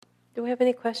do we have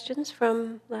any questions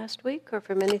from last week or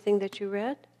from anything that you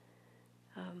read?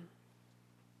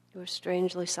 You were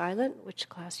strangely silent, which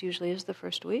class usually is the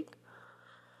first week.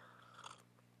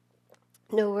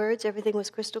 No words, everything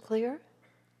was crystal clear?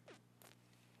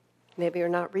 Maybe you're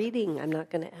not reading, I'm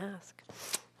not going to ask.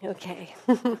 Okay.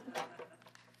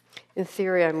 In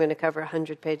theory, I'm going to cover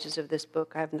 100 pages of this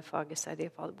book. I haven't the foggiest idea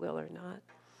if I will or not.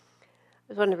 I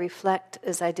just want to reflect,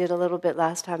 as I did a little bit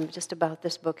last time, just about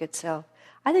this book itself.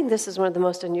 I think this is one of the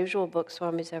most unusual books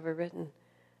Swami's ever written.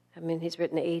 I mean, he's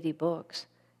written 80 books.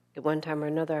 At one time or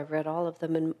another, I've read all of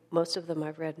them, and most of them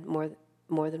I've read more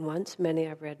than once. Many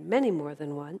I've read many more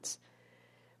than once.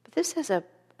 But this has a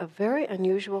very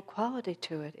unusual quality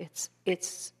to it.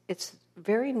 It's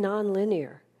very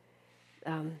nonlinear.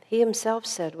 He himself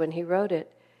said when he wrote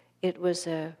it, it was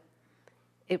a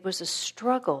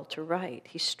struggle to write.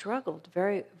 He struggled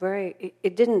very, very.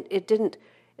 It didn't,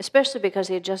 especially because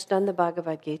he had just done the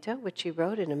Bhagavad Gita, which he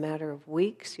wrote in a matter of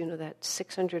weeks. You know, that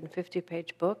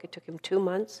 650-page book. It took him 2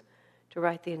 months to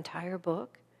write the entire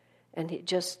book. And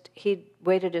he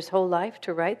waited his whole life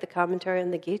to write the commentary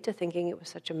on the Gita, thinking it was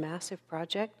such a massive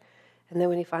project. And then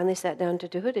when he finally sat down to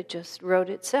do it, it just wrote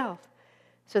itself.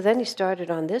 So then he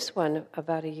started on this one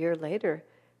about a year later,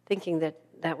 thinking that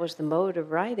that was the mode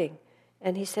of writing.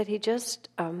 And he said he just,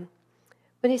 when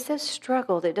he says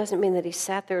struggled, it doesn't mean that he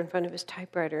sat there in front of his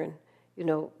typewriter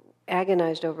and,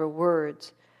 agonized over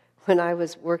words. When I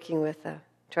was working with,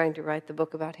 trying to write the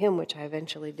book about him, which I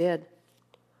eventually did,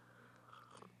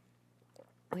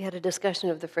 we had a discussion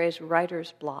of the phrase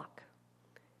writer's block.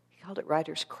 He called it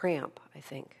writer's cramp, I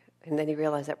think. And then he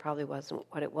realized that probably wasn't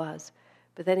what it was.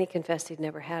 But then he confessed he'd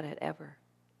never had it, ever,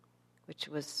 which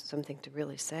was something to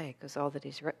really say, because all that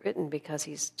he's written, because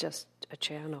he's just a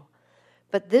channel.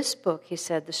 But this book, he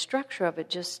said, the structure of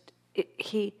it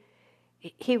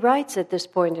he writes at this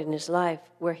point in his life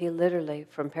where he literally,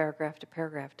 from paragraph to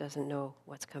paragraph, doesn't know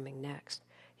what's coming next.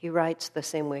 He writes the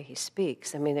same way he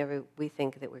speaks. I mean, we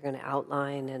think that we're going to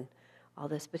outline and all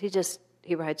this, but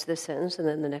he writes this sentence, and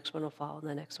then the next one will follow, and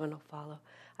the next one will follow.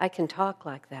 I can talk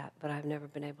like that, but I've never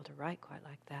been able to write quite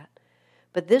like that.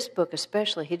 But this book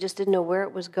especially, he just didn't know where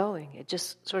it was going. It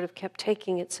just sort of kept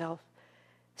taking itself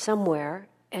somewhere,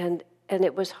 and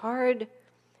it was hard.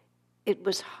 It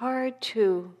was hard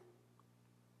to,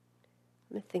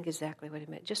 let me think exactly what he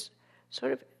meant, just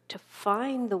sort of to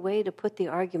find the way to put the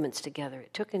arguments together.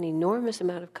 It took an enormous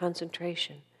amount of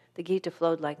concentration. The Gita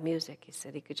flowed like music, he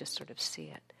said. He could just sort of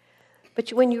see it.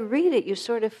 But when you read it, you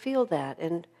sort of feel that,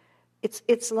 and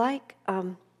it's like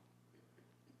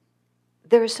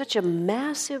there is such a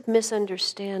massive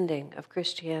misunderstanding of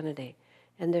Christianity.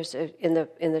 And there's in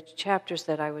the chapters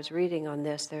that I was reading on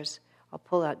this, I'll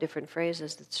pull out different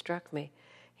phrases that struck me.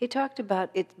 He talked about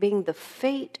it being the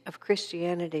fate of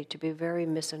Christianity to be very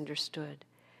misunderstood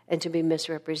and to be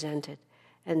misrepresented.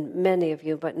 And many of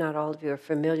you, but not all of you, are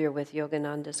familiar with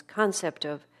Yogananda's concept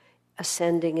of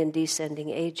ascending and descending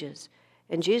ages.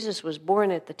 And Jesus was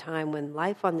born at the time when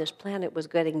life on this planet was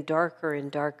getting darker and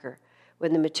darker,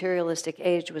 when the materialistic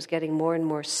age was getting more and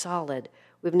more solid.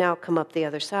 We've now come up the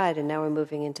other side, and now we're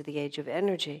moving into the age of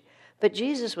energy. But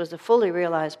Jesus was a fully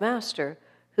realized master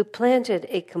who planted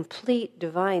a complete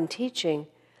divine teaching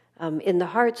in the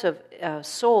hearts of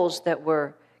souls that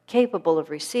were capable of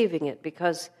receiving it,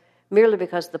 merely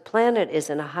because the planet is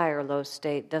in a high or low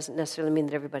state doesn't necessarily mean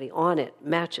that everybody on it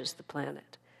matches the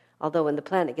planet. Although when the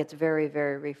planet gets very,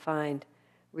 very refined,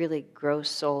 really gross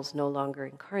souls no longer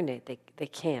incarnate. They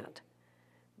can't.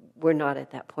 We're not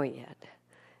at that point yet.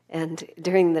 And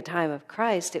during the time of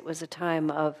Christ, it was a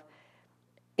time of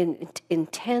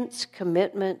intense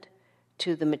commitment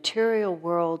to the material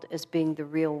world as being the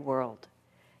real world.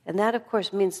 And that, of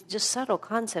course, means just subtle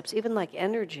concepts, even like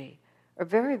energy, are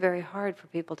very, very hard for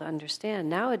people to understand.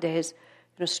 Nowadays,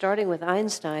 starting with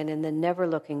Einstein and then never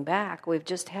looking back, we've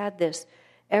just had this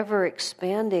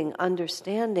ever-expanding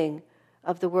understanding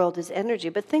of the world as energy.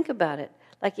 But think about it.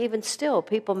 Like even still,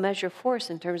 people measure force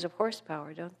in terms of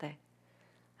horsepower, don't they?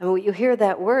 I mean, you hear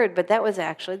that word, but that was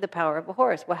actually the power of a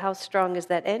horse. Well, how strong is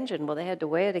that engine? Well, they had to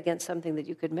weigh it against something that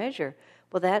you could measure.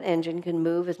 Well, that engine can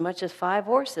move as much as 5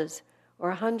 horses or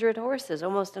 100 horses,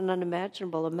 almost an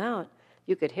unimaginable amount.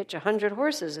 You could hitch 100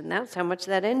 horses, and that's how much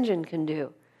that engine can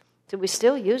do. So we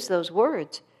still use those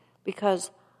words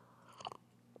because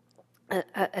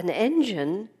an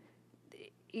engine,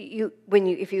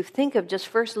 if you think of just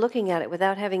first looking at it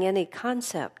without having any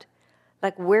concept,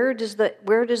 like where does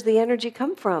the energy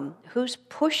come from? Who's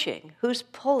pushing? Who's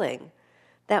pulling?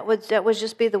 That would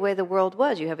just be the way the world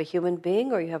was. You have a human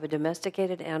being or you have a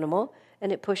domesticated animal,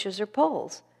 and it pushes or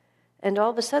pulls. And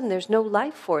all of a sudden, there's no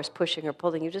life force pushing or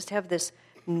pulling. You just have this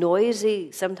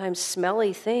noisy, sometimes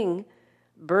smelly thing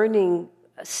burning,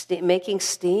 making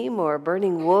steam or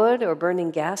burning wood or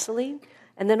burning gasoline,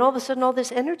 and then all of a sudden all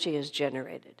this energy is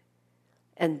generated.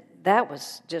 And that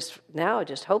was just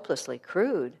hopelessly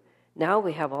crude. Now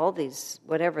we have all these,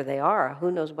 whatever they are,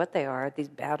 who knows what they are, these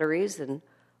batteries and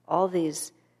all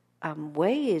these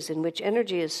ways in which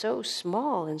energy is so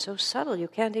small and so subtle you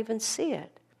can't even see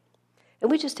it. And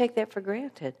we just take that for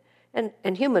granted.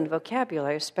 And human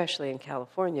vocabulary, especially in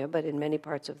California, but in many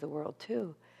parts of the world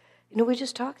too. We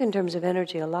just talk in terms of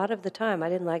energy a lot of the time. I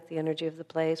didn't like the energy of the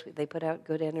place. They put out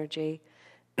good energy.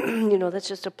 Let's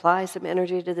just apply some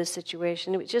energy to this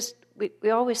situation. We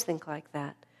always think like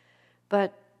that.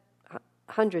 But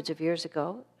hundreds of years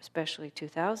ago, especially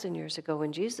 2,000 years ago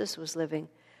when Jesus was living,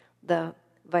 the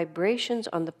vibrations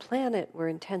on the planet were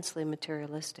intensely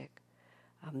materialistic.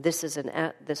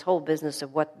 This whole business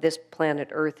of what this planet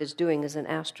Earth is doing is an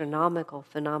astronomical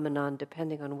phenomenon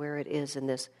depending on where it is in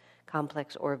this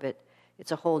complex orbit.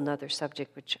 It's a whole nother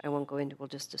subject which I won't go into, we'll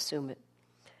just assume it.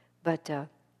 But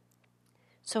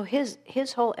so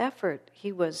his whole effort,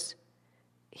 he was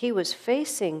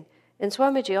facing, and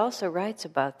Swamiji also writes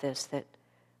about this, that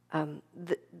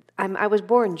I was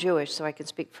born Jewish, so I can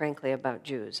speak frankly about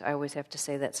Jews. I always have to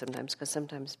say that sometimes, because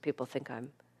sometimes people think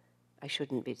I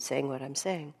shouldn't be saying what I'm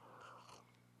saying.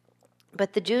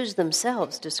 But the Jews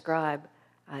themselves describe,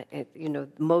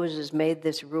 Moses made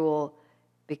this rule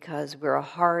because we're a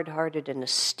hard-hearted and a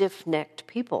stiff-necked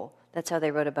people. That's how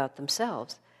they wrote about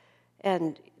themselves.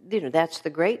 And, that's the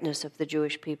greatness of the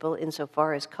Jewish people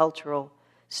insofar as cultural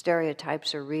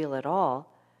stereotypes are real at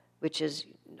all, which is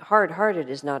hard-hearted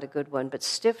is not a good one, but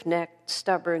stiff-necked,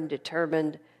 stubborn,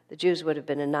 determined. The Jews would have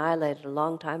been annihilated a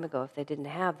long time ago if they didn't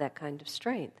have that kind of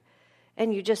strength.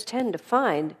 And you just tend to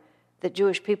find that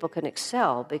Jewish people can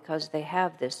excel because they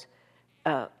have this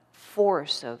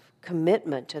force of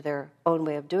commitment to their own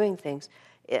way of doing things.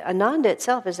 Ananda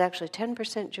itself is actually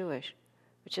 10% Jewish,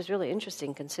 which is really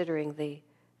interesting considering the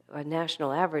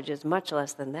national average is much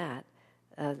less than that.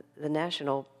 The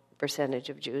national percentage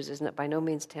of Jews is by no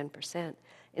means 10%.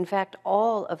 In fact,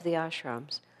 all of the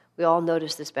ashrams, we all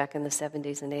noticed this back in the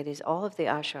 70s and 80s, all of the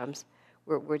ashrams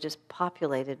were just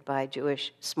populated by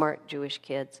smart Jewish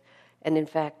kids. And in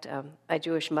fact, a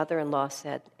Jewish mother-in-law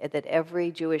said that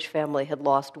every Jewish family had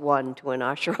lost one to an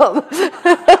ashram.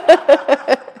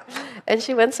 And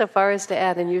she went so far as to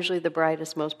add, and usually the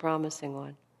brightest, most promising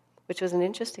one, which was an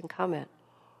interesting comment.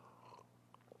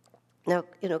 Now,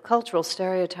 cultural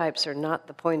stereotypes are not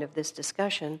the point of this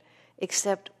discussion,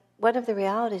 except one of the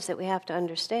realities that we have to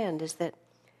understand is that,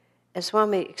 as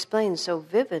Swami explains so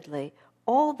vividly,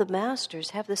 all the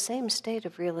masters have the same state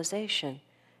of realization.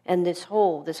 And this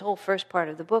whole first part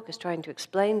of the book is trying to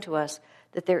explain to us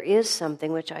that there is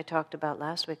something, which I talked about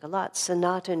last week a lot,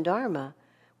 Sanatana Dharma,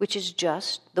 which is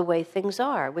just the way things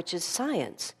are, which is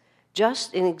science.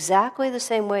 Just in exactly the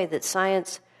same way that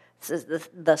science,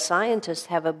 the scientists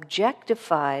have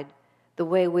objectified the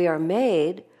way we are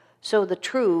made, so the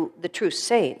true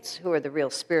saints, who are the real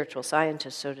spiritual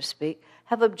scientists, so to speak,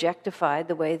 have objectified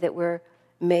the way that we're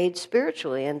made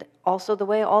spiritually, and also the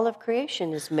way all of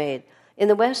creation is made. In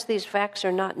the West, these facts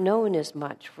are not known as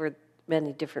much for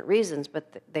many different reasons,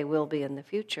 but they will be in the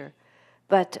future.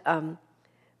 But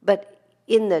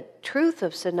in the truth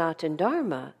of Sanatana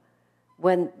Dharma,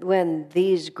 when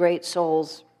these great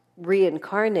souls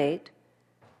reincarnate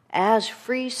as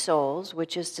free souls,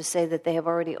 which is to say that they have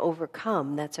already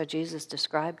overcome, that's how Jesus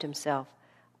described himself.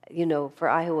 For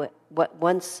I who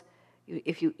once,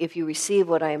 if you receive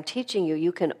what I am teaching you,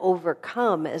 you can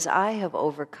overcome as I have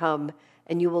overcome,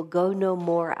 and you will go no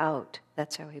more out.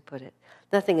 That's how he put it.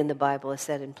 Nothing in the Bible is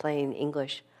said in plain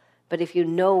English, but if you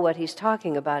know what he's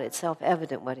talking about, it's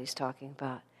self-evident what he's talking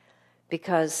about.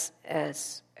 Because,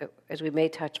 as we may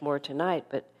touch more tonight,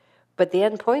 but the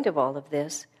end point of all of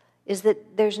this is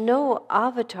that there's no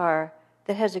avatar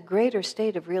that has a greater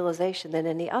state of realization than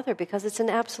any other, because it's an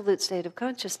absolute state of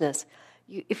consciousness.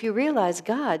 If you realize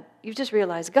God, you just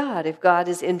realize God. If God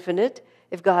is infinite,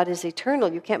 if God is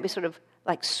eternal, you can't be sort of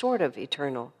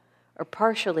eternal or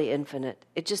partially infinite.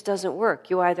 It just doesn't work.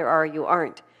 You either are or you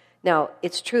aren't. Now,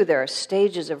 it's true there are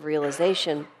stages of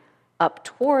realization up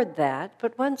toward that,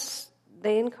 but once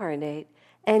they incarnate,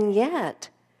 and yet,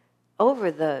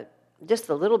 over just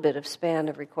the little bit of span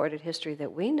of recorded history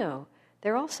that we know,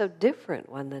 they're also different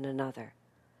one than another.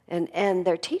 And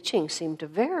their teachings seem to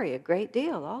vary a great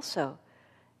deal also.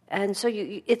 And so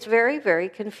it's very, very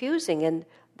confusing. And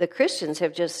the Christians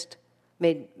have just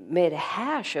made a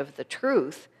hash of the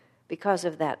truth because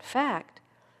of that fact.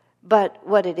 But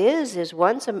what it is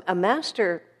once a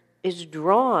master is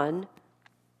drawn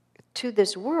to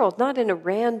this world, not in a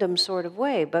random sort of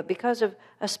way, but because of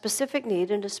a specific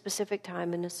need in a specific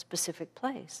time in a specific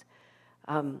place.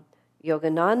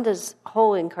 Yogananda's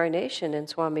whole incarnation, and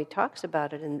Swami talks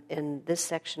about it in this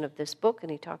section of this book,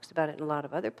 and he talks about it in a lot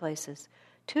of other places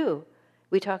too.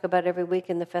 We talk about every week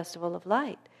in the Festival of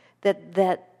Light,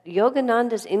 that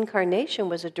Yogananda's incarnation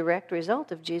was a direct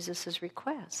result of Jesus'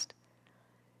 request.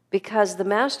 Because the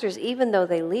masters, even though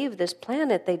they leave this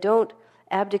planet, they don't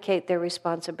abdicate their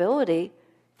responsibility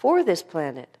for this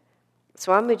planet.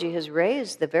 Swamiji has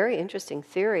raised the very interesting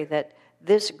theory that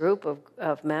this group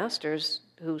of masters,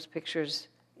 whose pictures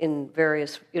in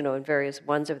various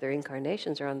ones of their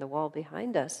incarnations are on the wall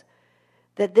behind us,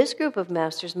 that this group of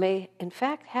masters may in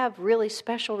fact have really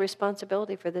special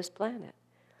responsibility for this planet.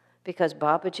 Because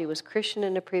Babaji was Krishna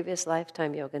in a previous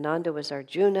lifetime, Yogananda was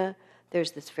Arjuna.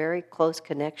 There's this very close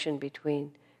connection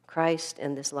between Christ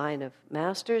and this line of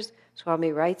masters.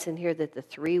 Swami writes in here that the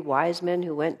 3 wise men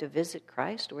who went to visit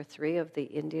Christ were 3 of the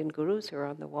Indian gurus who are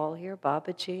on the wall here,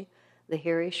 Babaji,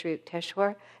 Lahiri, Sri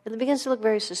Yukteswar. It begins to look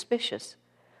very suspicious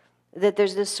that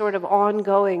there's this sort of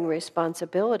ongoing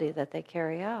responsibility that they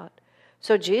carry out.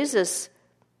 So Jesus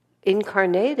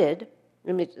incarnated,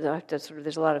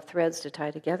 there's a lot of threads to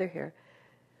tie together here.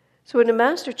 So when a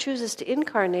master chooses to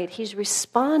incarnate, he's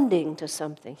responding to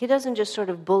something. He doesn't just sort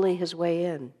of bully his way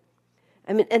in.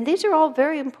 And these are all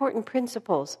very important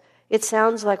principles. It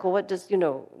sounds like, well, what does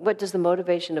the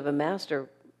motivation of a master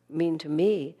mean to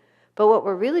me? But what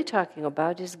we're really talking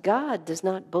about is God does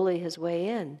not bully his way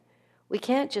in. We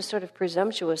can't just sort of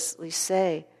presumptuously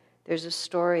say, there's a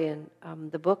story in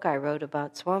the book I wrote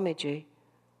about Swamiji,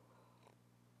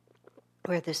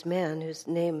 where this man, whose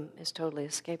name has totally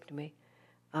escaped me,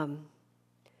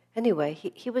 anyway,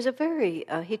 he was a very,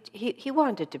 he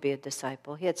wanted to be a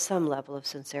disciple. He had some level of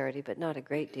sincerity, but not a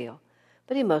great deal.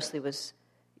 But he mostly was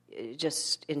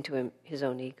just into his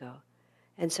own ego.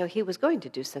 And so he was going to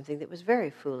do something that was very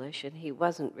foolish, and he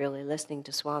wasn't really listening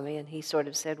to Swami, and he sort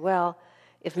of said, well,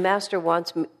 if Master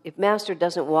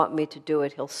doesn't want me to do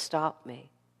it, he'll stop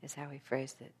me, is how he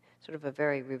phrased it. Sort of a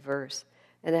very reverse.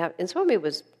 And Swami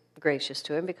was gracious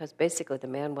to him because basically the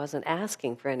man wasn't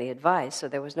asking for any advice, so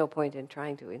there was no point in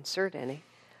trying to insert any.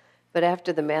 But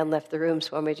after the man left the room,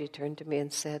 Swamiji turned to me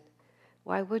and said,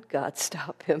 why would God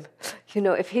stop him?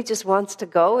 If he just wants to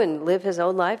go and live his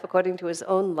own life according to his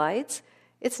own lights,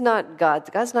 it's not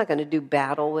God's not going to do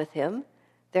battle with him.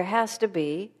 There has to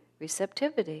be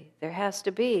receptivity. There has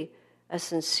to be a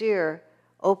sincere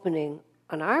opening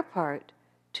on our part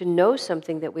to know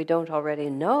something that we don't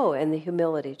already know, and the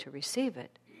humility to receive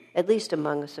it, at least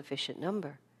among a sufficient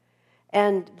number.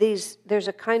 And there's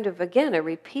a kind of, again, a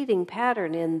repeating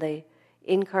pattern in the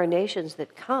incarnations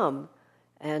that come.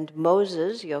 And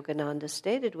Moses, Yogananda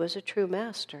stated, was a true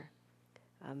master.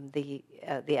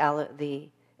 The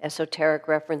esoteric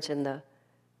reference in the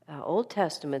Old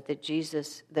Testament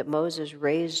that Moses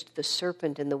raised the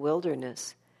serpent in the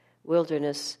wilderness.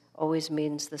 Wilderness always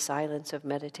means the silence of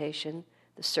meditation.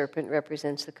 The serpent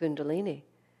represents the Kundalini.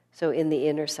 So in the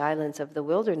inner silence of the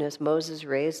wilderness, Moses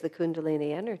raised the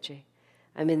Kundalini energy.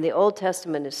 The Old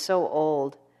Testament is so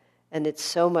old, and it's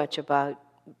so much about,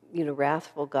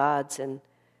 wrathful gods and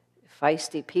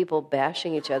feisty people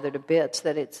bashing each other to bits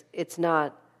that it's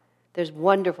not. There's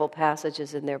wonderful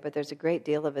passages in there, but there's a great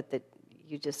deal of it that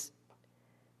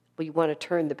you want to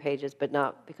turn the pages, but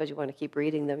not because you want to keep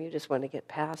reading them. You just want to get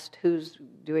past who's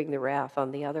doing the wrath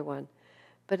on the other one.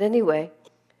 But anyway,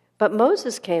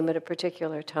 Moses came at a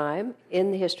particular time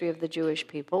in the history of the Jewish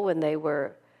people when they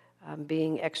were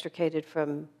being extricated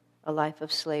from a life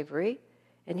of slavery,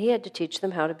 and he had to teach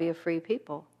them how to be a free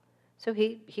people. So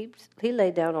he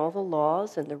laid down all the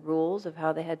laws and the rules of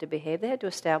how they had to behave. They had to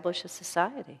establish a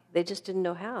society. They just didn't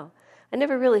know how. I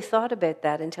never really thought about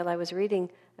that until I was reading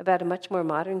about a much more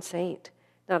modern saint,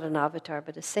 not an avatar,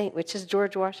 but a saint, which is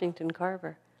George Washington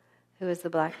Carver, who was the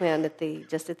black man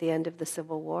just at the end of the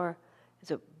Civil War.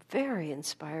 He's a very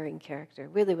inspiring character,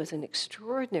 really was an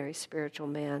extraordinary spiritual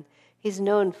man. He's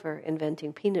known for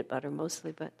inventing peanut butter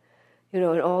mostly, but, and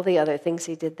all the other things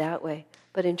he did that way.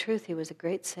 But in truth, he was a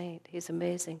great saint. He's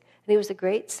amazing. And he was a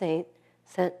great saint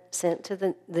sent to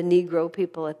the Negro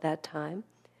people at that time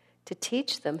to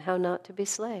teach them how not to be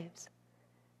slaves.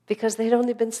 Because they'd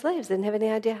only been slaves. They didn't have any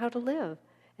idea how to live.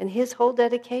 And his whole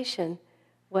dedication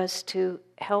was to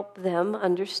help them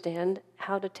understand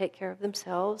how to take care of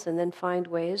themselves and then find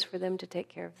ways for them to take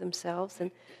care of themselves.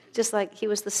 And just like he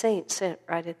was the saint sent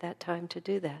right at that time to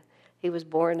do that. He was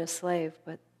born a slave,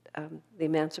 but the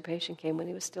emancipation came when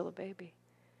he was still a baby.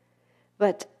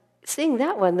 But seeing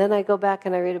that one, then I go back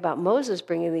and I read about Moses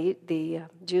bringing the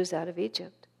Jews out of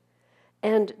Egypt.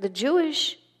 And the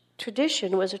Jewish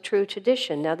tradition was a true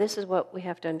tradition. Now, this is what we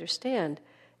have to understand.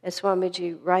 As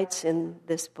Swamiji writes in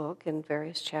this book, in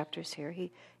various chapters here,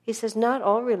 he says not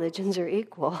all religions are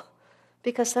equal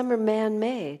because some are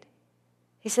man-made.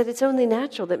 He said it's only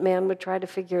natural that man would try to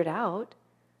figure it out.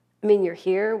 I mean, you're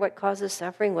here, what causes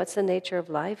suffering, what's the nature of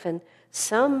life? And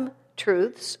some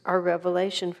truths are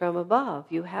revelation from above.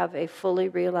 You have a fully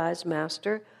realized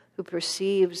master who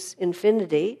perceives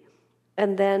infinity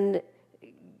and then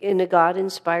in a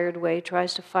God-inspired way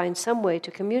tries to find some way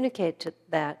to communicate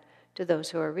that to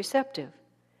those who are receptive.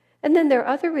 And then there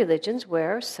are other religions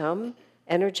where some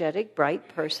energetic, bright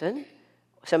person,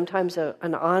 sometimes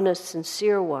an honest,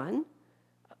 sincere one,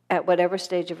 at whatever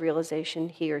stage of realization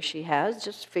he or she has,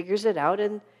 just figures it out,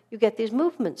 and you get these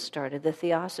movements started, the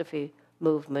Theosophy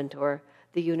movement or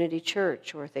the Unity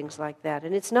Church or things like that.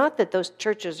 And it's not that those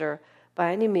churches are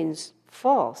by any means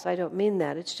false. I don't mean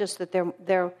that. It's just that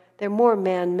they're more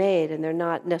man-made, and they're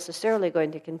not necessarily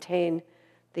going to contain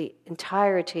the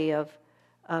entirety of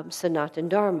Sanatana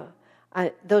Dharma.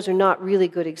 Those are not really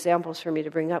good examples for me to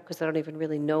bring up because I don't even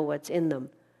really know what's in them.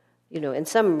 And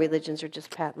some religions are just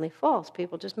patently false.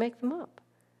 People just make them up.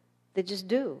 They just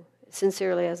do,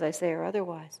 sincerely, as I say, or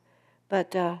otherwise.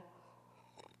 But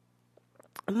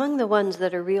among the ones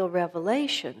that are real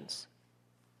revelations,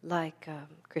 like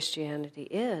Christianity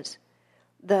is,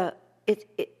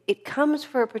 it comes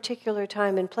for a particular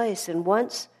time and place. And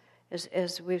once,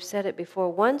 as we've said it before,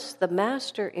 once the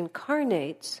master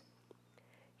incarnates,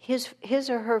 his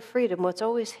or her freedom, what's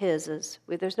always his is,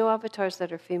 there's no avatars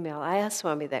that are female. I asked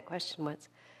Swami that question once.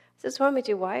 I said,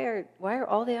 Swamiji, why are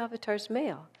all the avatars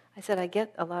male? I said, I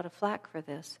get a lot of flack for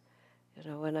this,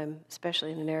 when I'm,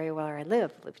 especially in an area where I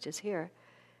live, which is here.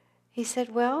 He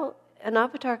said, well, an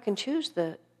avatar can choose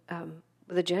the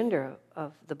gender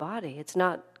of the body. It's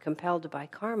not compelled by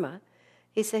karma.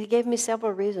 He said, he gave me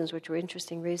several reasons, which were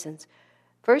interesting reasons.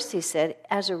 First, he said,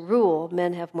 as a rule,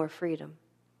 men have more freedom.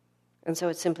 And so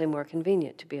it's simply more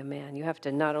convenient to be a man. You have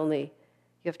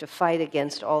to fight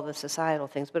against all the societal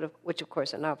things, which of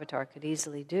course an avatar could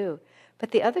easily do.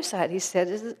 But the other side, he said,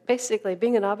 is basically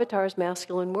being an avatar is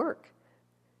masculine work.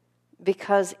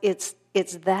 Because it's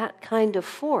that kind of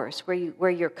force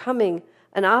where you're coming,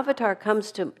 an avatar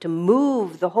comes to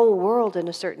move the whole world in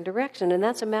a certain direction, and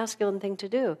that's a masculine thing to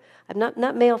do. I'm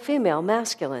not male, female,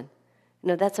 masculine.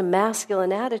 That's a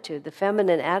masculine attitude. The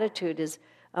feminine attitude is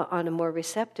on a more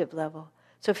receptive level.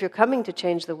 So if you're coming to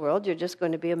change the world, you're just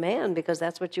going to be a man because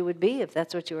that's what you would be if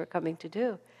that's what you were coming to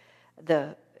do.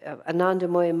 The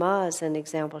Anandamoyi Ma is an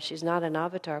example. She's not an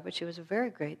avatar, but she was a very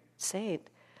great saint.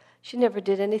 She never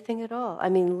did anything at all. I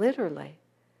mean, literally.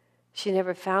 She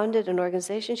never founded an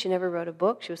organization. She never wrote a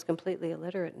book. She was completely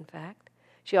illiterate, in fact.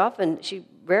 She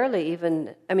rarely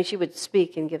even, she would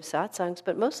speak and give satsangs,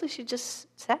 but mostly she just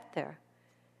sat there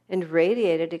and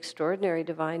radiated extraordinary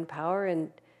divine power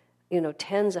and,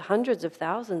 tens, hundreds of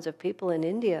thousands of people in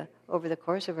India over the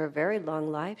course of her very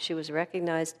long life. She was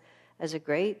recognized as a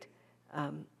great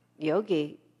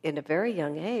yogi in a very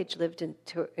young age, lived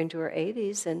into her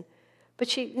 80s, but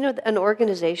she, an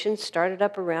organization started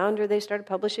up around her. They started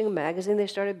publishing a magazine. They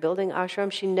started building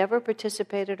ashrams. She never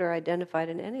participated or identified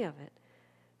in any of it.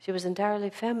 She was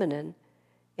entirely feminine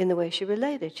in the way she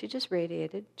related. She just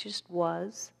radiated. She just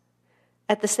was.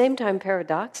 At the same time,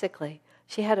 paradoxically,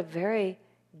 she had a very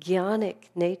jnanic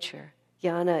nature.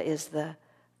 Jnana is the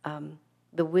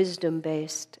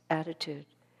wisdom-based attitude.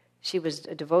 She was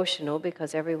devotional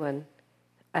because everyone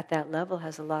at that level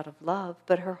has a lot of love,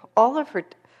 but all of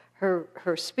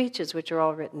her speeches, which are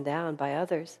all written down by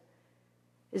others,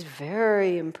 is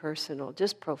very impersonal,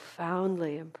 just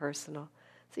profoundly impersonal.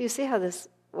 So you see how this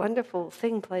wonderful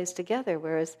thing plays together,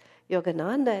 whereas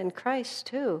Yogananda and Christ,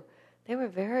 too, they were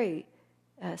very,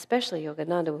 especially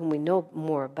Yogananda, whom we know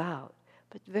more about,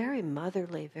 but very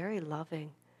motherly, very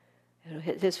loving.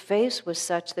 His face was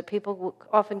such that people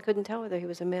often couldn't tell whether he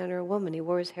was a man or a woman. He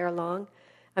wore his hair long.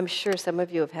 I'm sure some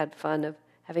of you have had fun of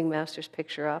having Master's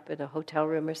picture up in a hotel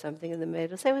room or something, and the maid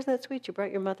will say, wasn't that sweet, you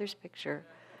brought your mother's picture?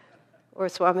 Or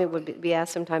Swami would be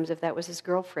asked sometimes if that was his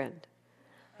girlfriend.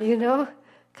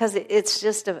 Because it's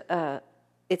just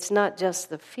it's not just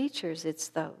the features, it's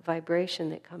the vibration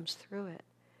that comes through it.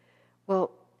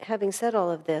 Well, having said all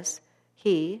of this,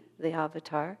 he, the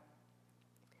avatar,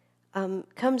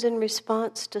 comes in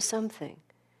response to something.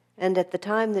 And at the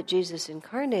time that Jesus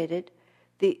incarnated,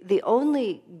 the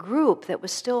only group that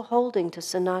was still holding to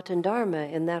Sanatana Dharma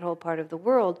in that whole part of the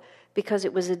world, because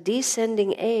it was a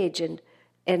descending age,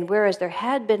 and whereas there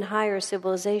had been higher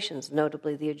civilizations,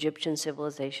 notably the Egyptian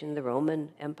civilization, the Roman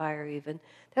Empire even,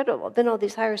 there had been all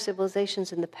these higher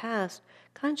civilizations in the past,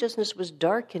 consciousness was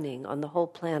darkening on the whole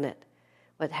planet.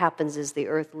 what happens is the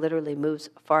Earth literally moves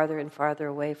farther and farther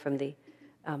away from the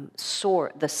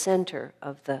the center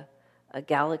of the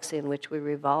galaxy in which we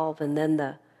revolve, and then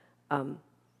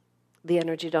the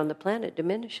energy on the planet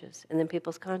diminishes, and then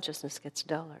people's consciousness gets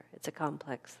duller. It's a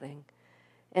complex thing.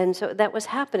 And so that was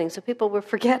happening, so people were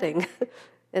forgetting,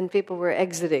 and people were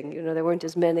exiting. There weren't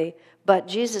as many. But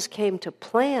Jesus came to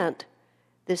plant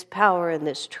this power and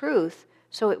this truth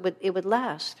so it would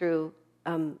last through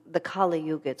the Kali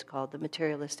Yuga, it's called, the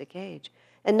materialistic age.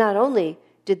 And not only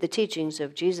did the teachings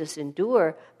of Jesus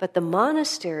endure, but the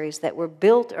monasteries that were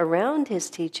built around his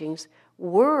teachings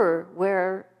were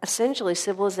where essentially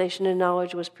civilization and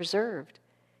knowledge was preserved.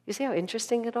 You see how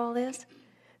interesting it all is?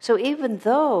 So even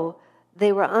though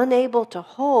they were unable to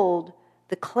hold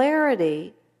the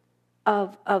clarity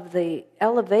of the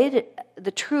elevated,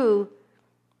 the truth,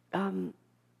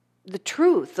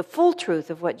 the full truth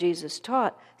of what Jesus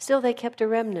taught, still they kept a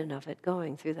remnant of it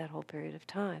going through that whole period of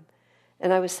time.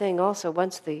 And I was saying also,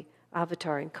 once the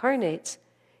avatar incarnates,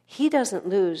 he doesn't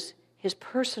lose his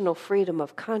personal freedom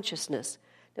of consciousness.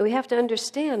 Now we have to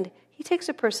understand, he takes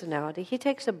a personality, he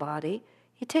takes a body,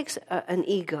 he takes an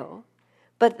ego,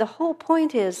 but the whole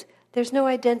point is there's no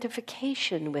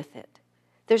identification with it.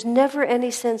 There's never any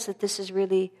sense that this is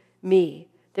really me.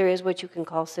 There is what you can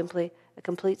call simply a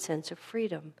complete sense of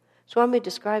freedom. Swami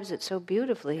describes it so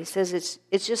beautifully. He says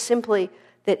it's just simply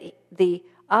that the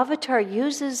avatar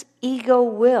uses ego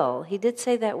will. He did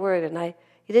say that word, and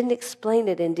he didn't explain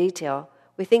it in detail.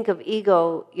 We think of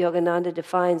ego, Yogananda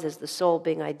defines as the soul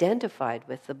being identified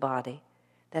with the body.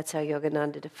 That's how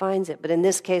Yogananda defines it. But in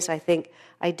this case, I think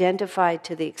identified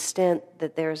to the extent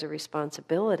that there's a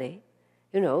responsibility.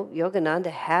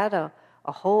 Yogananda had a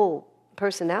whole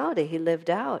personality he lived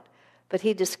out. But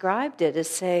he described it as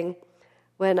saying,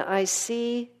 when I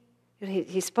see,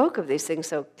 he spoke of these things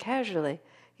so casually.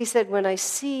 He said, when I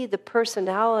see the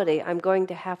personality I'm going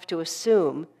to have to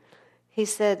assume, he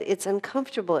said, it's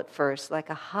uncomfortable at first, like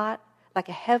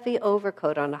a heavy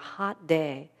overcoat on a hot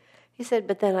day. He said,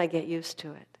 but then I get used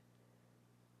to it.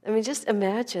 I mean, just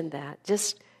imagine that.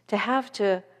 Just to have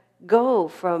to go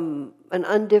from an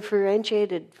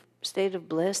undifferentiated state of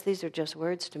bliss, these are just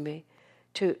words to me,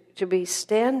 to be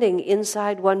standing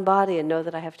inside one body and know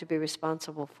that I have to be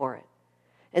responsible for it.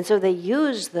 And so they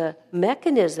use the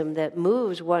mechanism that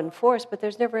moves one force, but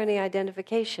there's never any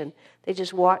identification. They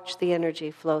just watch the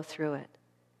energy flow through it.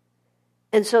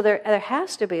 And so there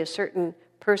has to be a certain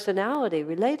personality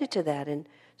related to that. And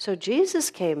so Jesus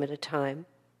came at a time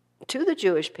to the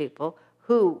Jewish people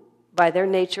who, by their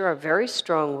nature, are very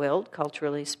strong-willed,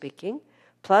 culturally speaking.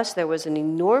 Plus, there was an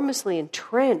enormously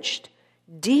entrenched,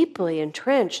 deeply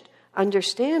entrenched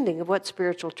understanding of what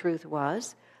spiritual truth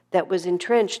was, that was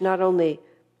entrenched not only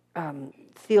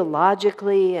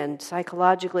theologically and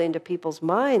psychologically into people's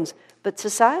minds, but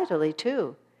societally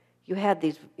too. You had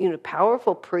these,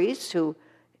 powerful priests who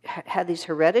had these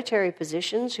hereditary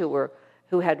positions, who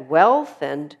had wealth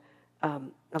and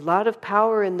a lot of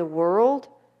power in the world,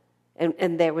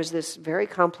 and there was this very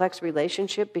complex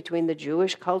relationship between the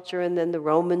Jewish culture and then the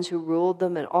Romans who ruled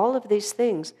them, and all of these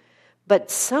things.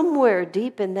 But somewhere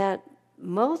deep in that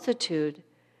multitude,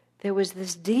 there was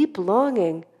this deep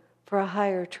longing for a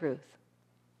higher truth.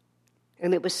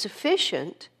 And it was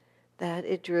sufficient that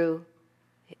it drew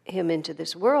him into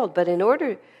this world. But in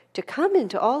order to come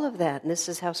into all of that, and this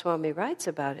is how Swami writes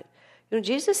about it,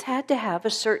 Jesus had to have a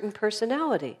certain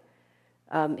personality.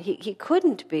 He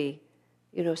couldn't be,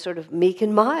 sort of meek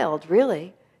and mild,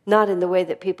 really, not in the way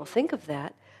that people think of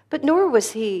that, but nor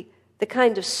was he the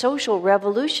kind of social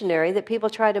revolutionary that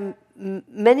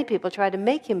many people try to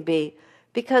make him be,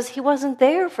 because he wasn't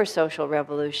there for social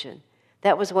revolution.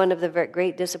 That was one of the very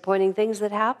great disappointing things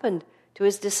that happened to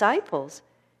his disciples,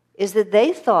 is that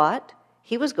they thought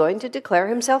he was going to declare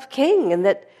himself king, and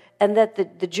that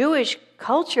the Jewish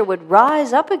culture would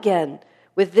rise up again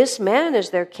with this man as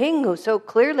their king, who so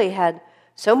clearly had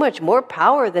so much more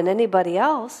power than anybody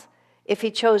else, if he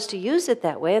chose to use it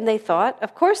that way. And they thought,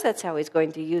 of course that's how he's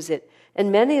going to use it. And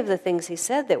many of the things he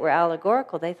said that were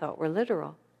allegorical, they thought were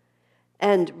literal.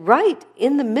 And right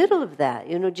in the middle of that,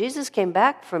 Jesus came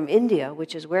back from India,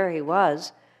 which is where he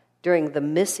was during the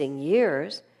missing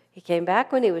years. He came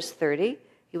back when he was 30.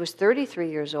 He was 33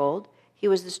 years old. He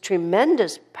was this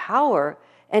tremendous power,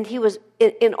 and he was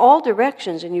in all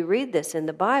directions, and you read this in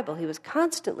the Bible, he was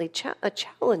constantly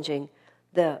challenging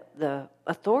the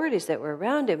authorities that were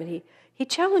around him, and he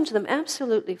challenged them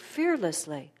absolutely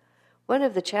fearlessly. One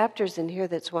of the chapters in here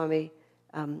that Swami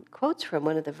quotes from,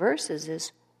 one of the verses,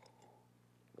 is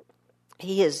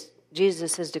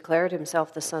Jesus has declared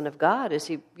himself the Son of God, as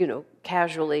he,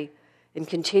 casually and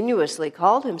continuously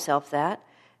called himself that.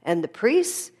 And the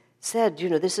priests said,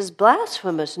 this is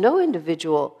blasphemous. No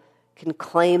individual can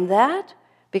claim that,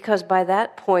 because by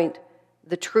that point,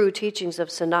 the true teachings of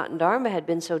Sanatana Dharma had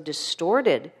been so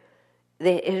distorted.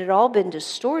 It had all been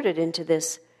distorted into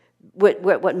this.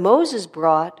 What Moses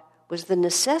brought was the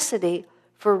necessity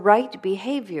for right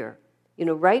behavior.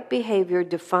 Right behavior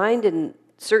defined in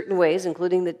certain ways,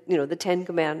 including the Ten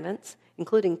Commandments,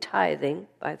 including tithing,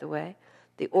 by the way.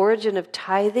 The origin of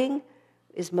tithing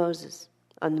is Moses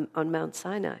on Mount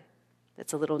Sinai.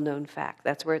 That's a little known fact.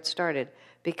 That's where it started,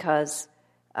 because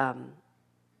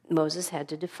Moses had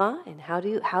to define how do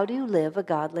you live a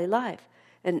godly life,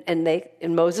 and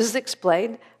Moses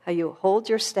explained how you hold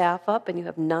your staff up and you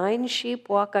have 9 sheep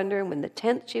walk under, and when the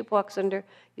 10th sheep walks under,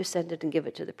 you send it and give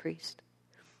it to the priest,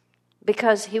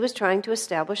 because he was trying to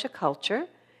establish a culture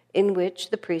in which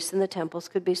the priests in the temples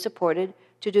could be supported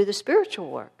to do the spiritual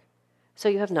work. So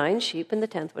you have 9 sheep, and the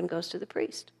 10th one goes to the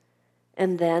priest.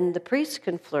 And then the priests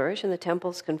can flourish, and the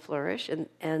temples can flourish,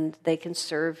 and they can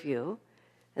serve you.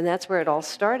 And that's where it all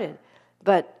started.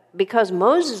 But because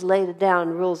Moses laid down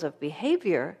rules of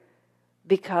behavior,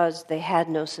 because they had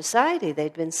no society,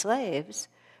 they'd been slaves,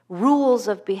 rules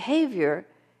of behavior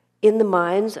in the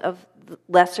minds of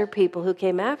lesser people who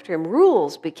came after him,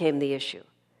 rules became the issue.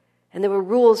 And there were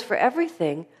rules for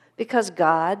everything, because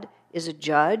God is a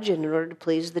judge, and in order to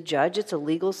please the judge, it's a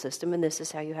legal system, and this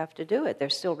is how you have to do it.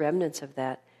 There's still remnants of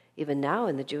that even now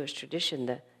in the Jewish tradition,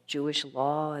 the Jewish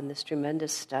law and this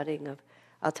tremendous studying of,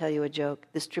 I'll tell you a joke,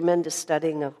 this tremendous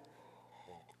studying of,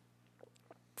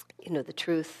 the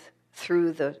truth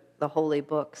through the holy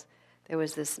books. There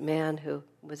was this man who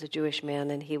was a Jewish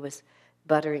man, and he was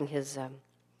buttering his,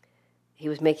 he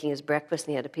was making his breakfast,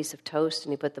 and he had a piece of toast,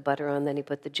 and he put the butter on, then he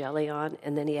put the jelly on,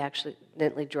 and then he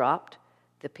accidentally dropped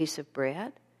the piece of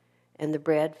bread, and the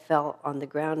bread fell on the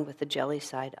ground with the jelly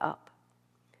side up.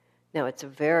 Now, it's a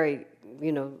very,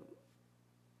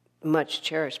 much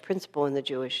cherished principle in the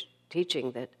Jewish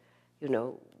teaching that,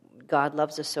 God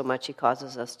loves us so much he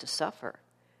causes us to suffer.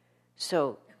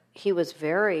 So he was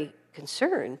very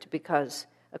concerned, because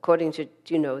according to,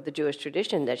 the Jewish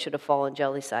tradition, that should have fallen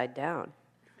jelly side down.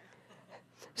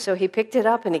 So he picked it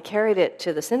up and he carried it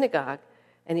to the synagogue,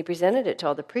 and he presented it to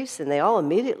all the priests, and they all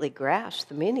immediately grasped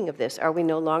the meaning of this. Are we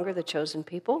no longer the chosen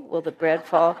people? Will the bread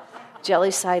fall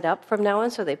jelly side up from now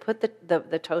on? So they put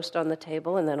the toast on the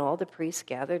table, and then all the priests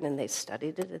gathered, and they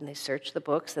studied it, and they searched the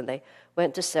books, and they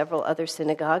went to several other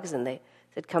synagogues, and they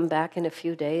said, come back in a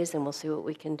few days, and we'll see what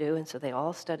we can do. And so they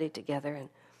all studied together, and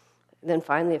then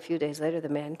finally, a few days later, the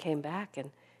man came back,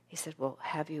 and he said, well,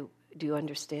 do you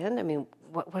understand? I mean,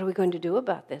 what are we going to do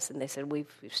about this? And they said, we've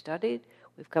studied,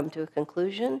 we've come to a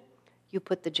conclusion. You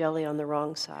put the jelly on the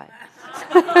wrong side.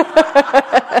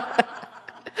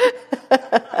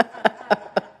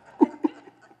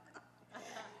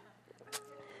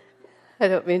 I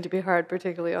don't mean to be hard,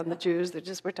 particularly on the Jews.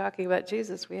 We're talking about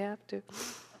Jesus. We have to.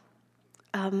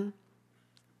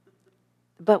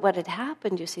 But what had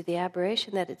happened, you see, the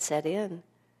aberration that had set in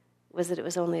was that it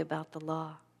was only about the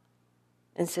law.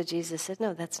 And so Jesus said,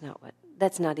 no, that's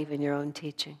not even your own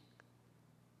teaching.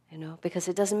 Because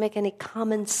it doesn't make any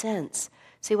common sense.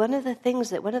 See, one of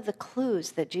the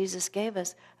clues that Jesus gave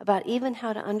us about even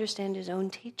how to understand his own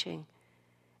teaching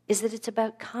is that it's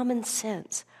about common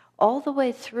sense. All the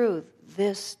way through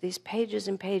these pages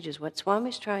and pages, what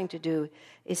Swami's trying to do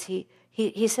is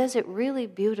he says it really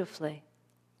beautifully.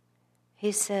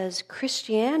 He says,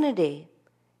 Christianity,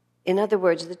 in other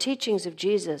words, the teachings of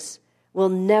Jesus, will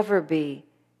never be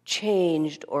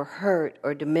changed or hurt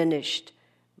or diminished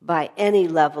by any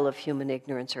level of human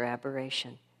ignorance or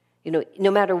aberration.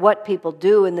 No matter what people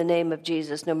do in the name of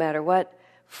Jesus, no matter what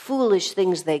foolish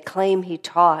things they claim he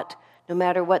taught, no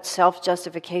matter what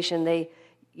self-justification they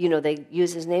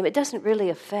use his name, it doesn't really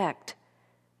affect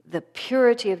the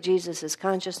purity of Jesus'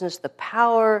 consciousness, the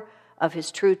power of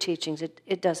his true teachings.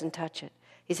 It doesn't touch it.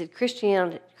 He said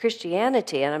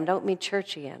Christianity, and I don't mean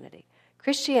churchianity,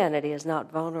 Christianity is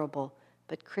not vulnerable,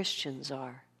 but Christians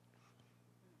are.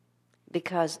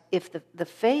 Because if the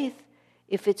faith,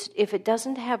 if it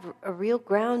doesn't have a real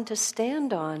ground to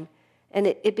stand on, and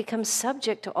it becomes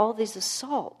subject to all these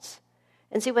assaults.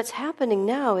 And see, what's happening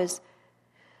now is,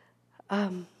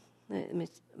 let me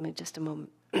just a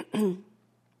moment. I'm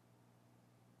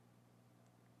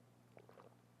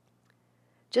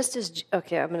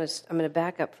going to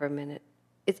back up for a minute.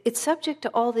 It's subject to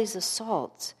all these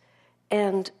assaults,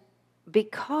 and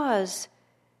because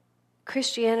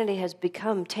Christianity has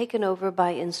become taken over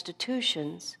by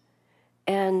institutions,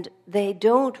 and they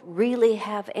don't really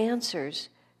have answers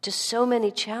to so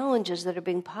many challenges that are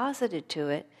being posited to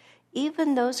it,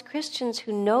 even those Christians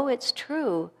who know it's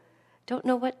true don't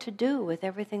know what to do with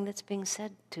everything that's being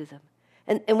said to them.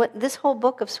 And what this whole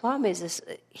book of Swami's is,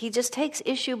 he just takes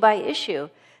issue by issue.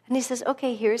 And he says,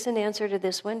 okay, here's an answer to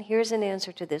this one, here's an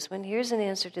answer to this one, here's an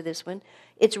answer to this one.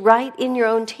 It's right in your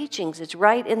own teachings. It's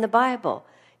right in the Bible.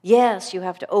 Yes, you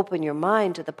have to open your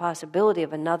mind to the possibility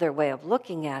of another way of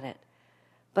looking at it.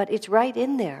 But it's right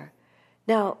in there.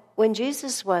 Now, when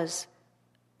Jesus was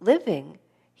living,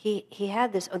 he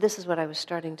had this, this is what I was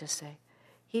starting to say.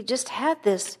 He just had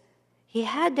this, he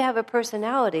had to have a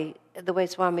personality, the way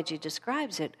Swamiji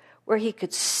describes it, where he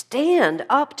could stand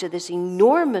up to this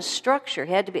enormous structure.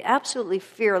 He had to be absolutely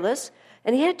fearless,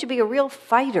 and he had to be a real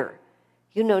fighter.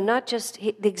 Not just,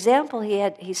 the example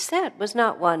he set was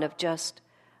not one of just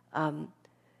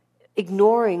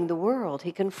ignoring the world.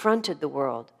 He confronted the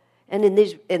world. And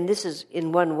this is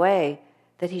in one way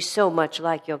that he's so much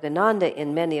like Yogananda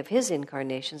in many of his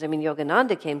incarnations. I mean,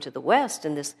 Yogananda came to the West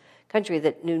in this country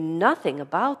that knew nothing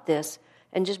about this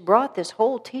and just brought this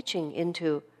whole teaching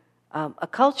into a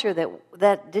culture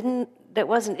that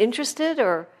wasn't interested,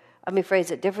 or let me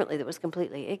phrase it differently, that was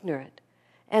completely ignorant.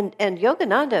 And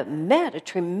Yogananda met a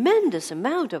tremendous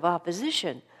amount of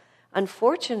opposition.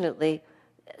 Unfortunately,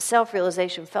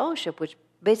 Self-Realization Fellowship, which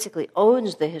basically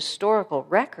owns the historical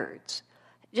records,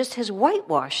 just has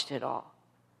whitewashed it all.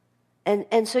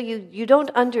 And so you don't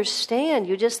understand.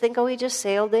 You just think, oh, he just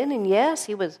sailed in, and yes,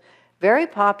 he was very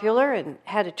popular and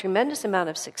had a tremendous amount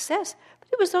of success, but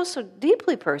he was also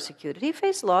deeply persecuted. He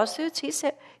faced lawsuits.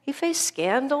 He faced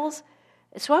scandals.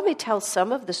 Swami tells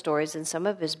some of the stories in some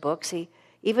of his books.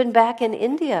 Even back in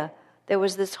India, there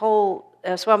was this whole,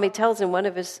 Swami tells in one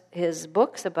of his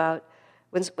books about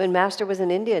when Master was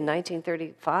in India in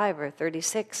 1935 or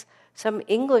 36, some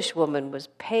English woman was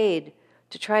paid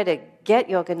to try to get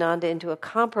Yogananda into a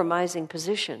compromising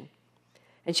position.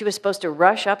 And she was supposed to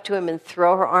rush up to him and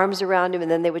throw her arms around him, and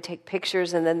then they would take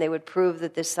pictures, and then they would prove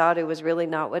that this sadhu was really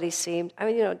not what he seemed. I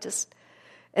mean,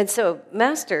 And so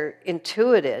Master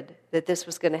intuited that this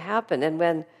was going to happen, and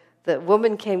when the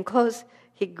woman came close,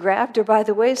 he grabbed her by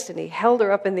the waist and he held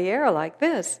her up in the air like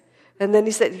this. And then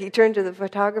he turned to the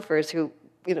photographers who,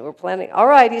 were planning, all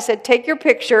right, he said, take your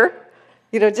picture,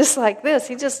 just like this.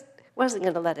 He just wasn't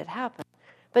going to let it happen.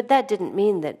 But that didn't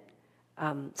mean that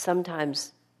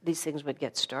sometimes these things would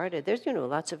get started. There's,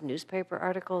 lots of newspaper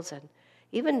articles, and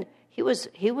even he was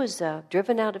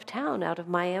driven out of town, out of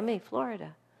Miami,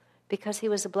 Florida, because he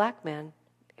was a black man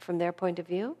from their point of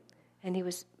view, and he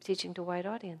was teaching to white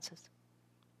audiences.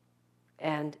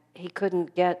 And he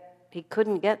couldn't get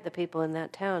the people in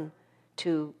that town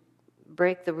to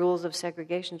break the rules of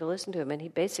segregation to listen to him, and he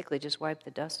basically just wiped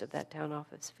the dust of that town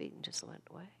off his feet and just went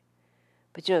away.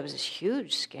 But it was this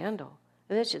huge scandal.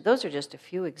 And those are just a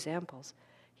few examples.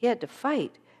 He had to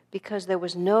fight because there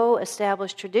was no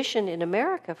established tradition in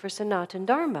America for Sanatana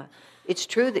Dharma. It's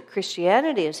true that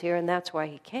Christianity is here, and that's why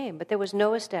he came, but there was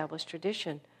no established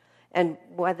tradition. And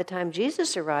by the time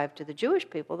Jesus arrived to the Jewish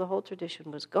people, the whole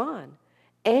tradition was gone.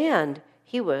 And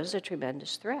he was a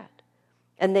tremendous threat.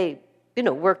 And they,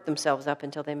 worked themselves up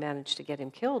until they managed to get him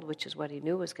killed, which is what he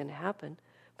knew was going to happen.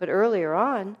 But earlier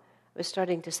on, was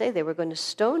starting to say they were going to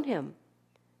stone him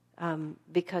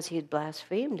because he had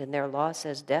blasphemed, and their law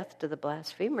says death to the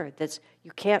blasphemer.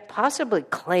 You can't possibly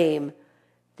claim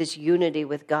this unity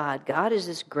with God. God is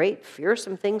this great,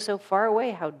 fearsome thing so far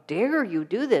away. How dare you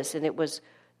do this? And it was,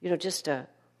 it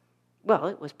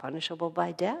was punishable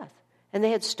by death. And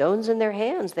they had stones in their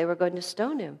hands. They were going to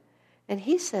stone him. And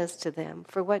he says to them,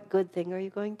 for what good thing are you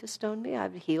going to stone me?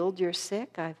 I've healed your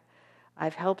sick.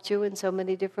 I've helped you in so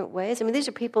many different ways. I mean, these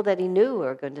are people that he knew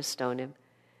were going to stone him.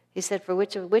 He said, for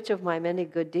which of my many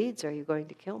good deeds are you going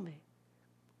to kill me?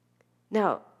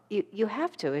 Now, you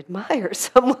have to admire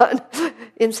someone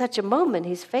in such a moment.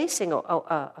 He's facing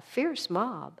a fierce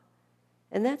mob.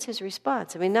 And that's his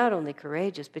response. I mean, not only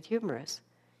courageous, but humorous.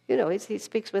 He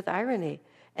speaks with irony.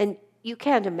 And you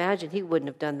can't imagine, he wouldn't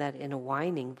have done that in a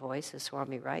whining voice, as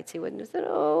Swami writes. He wouldn't have said,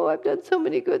 oh, I've done so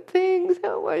many good things.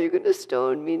 How are you going to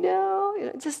stone me now?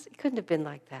 It couldn't have been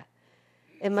like that.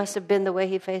 It must have been the way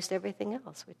he faced everything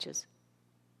else, which is,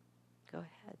 go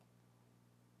ahead.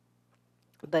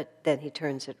 But then he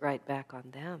turns it right back on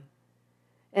them.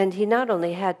 And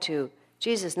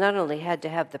Jesus not only had to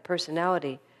have the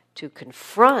personality to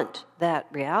confront that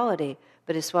reality,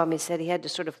 but as Swami said, he had to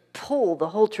sort of pull the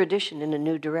whole tradition in a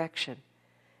new direction.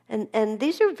 And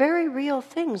these are very real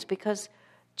things, because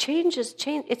change.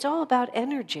 It's all about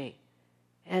energy.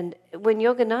 And when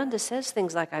Yogananda says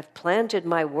things like, I've planted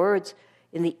my words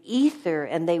in the ether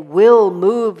and they will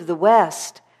move the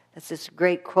West, that's this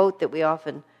great quote that we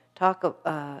often talk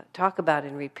about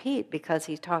and repeat, because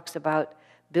he talks about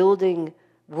building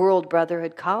world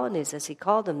brotherhood colonies, as he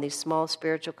called them, these small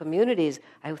spiritual communities.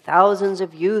 Thousands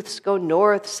of youths go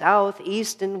north, south,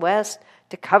 east, and west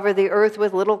to cover the earth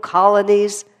with little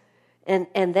colonies. And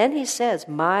then he says,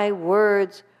 my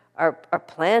words are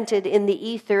planted in the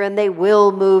ether and they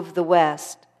will move the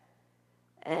west.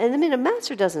 And I mean, a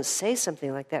master doesn't say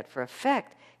something like that for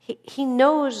effect. He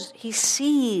knows, he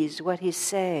sees what he's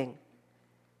saying.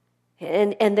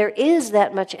 And there is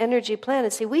that much energy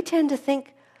planted. See, we tend to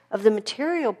think of the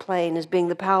material plane as being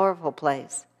the powerful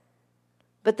place.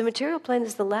 But the material plane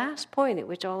is the last point at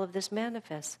which all of this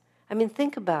manifests. I mean,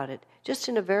 think about it, just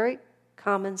in a very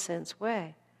common sense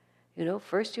way.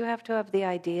 First you have to have the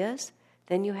ideas,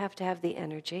 then you have to have the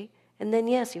energy, and then,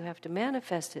 yes, you have to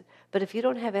manifest it. But if you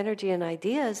don't have energy and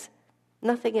ideas,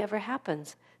 nothing ever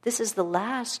happens. This is the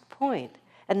last point.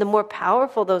 And the more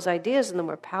powerful those ideas and the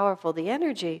more powerful the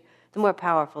energy, the more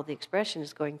powerful the expression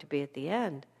is going to be at the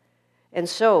end. And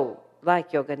so,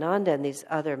 like Yogananda and these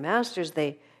other masters,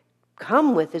 they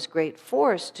come with this great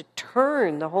force to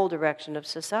turn the whole direction of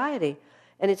society.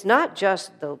 And it's not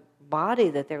just the body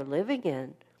that they're living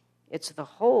in, it's the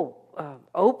whole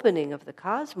opening of the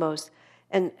cosmos.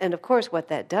 And of course, what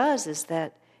that does is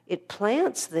that it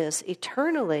plants this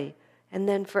eternally, and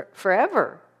then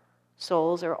forever,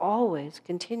 souls are always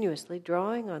continuously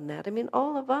drawing on that. I mean,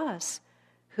 all of us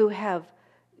who have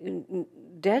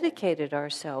dedicated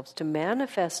ourselves to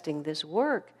manifesting this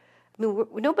work, I mean,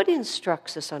 nobody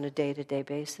instructs us on a day-to-day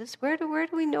basis. Where do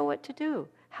we know what to do?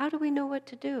 How do we know what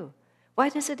to do? Why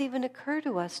does it even occur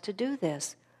to us to do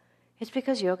this? It's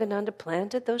because Yogananda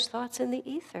planted those thoughts in the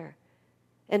ether.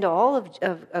 And all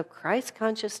of Christ's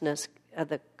consciousness,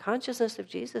 the consciousness of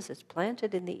Jesus is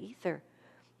planted in the ether.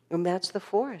 And that's the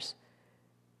force.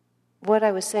 What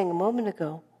I was saying a moment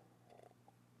ago,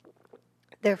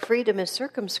 their freedom is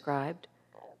circumscribed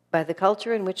by the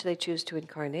culture in which they choose to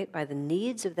incarnate, by the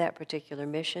needs of that particular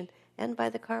mission, and by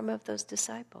the karma of those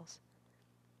disciples.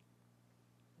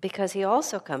 Because he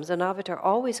also comes, an avatar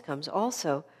always comes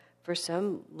also for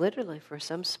some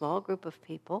small group of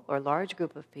people or large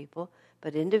group of people,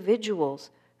 but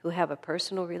individuals who have a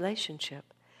personal relationship.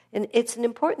 And it's an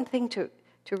important thing to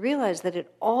realize that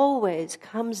it always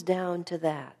comes down to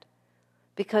that.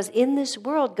 Because in this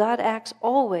world, God acts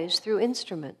always through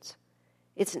instruments.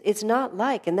 It's not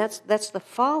like, and that's the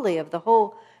folly of the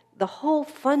whole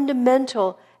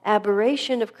fundamental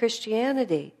aberration of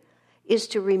Christianity, is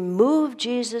to remove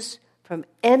Jesus from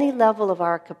any level of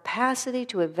our capacity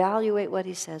to evaluate what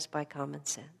he says by common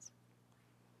sense.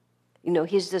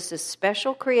 He's just a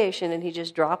special creation and he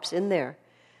just drops in there.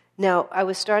 Now, I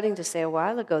was starting to say a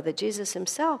while ago that Jesus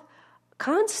himself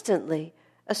constantly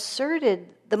asserted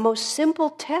the most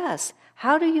simple tests.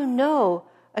 How do you know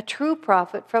a true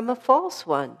prophet from a false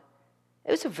one?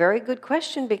 It was a very good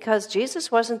question because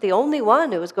Jesus wasn't the only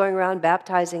one who was going around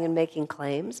baptizing and making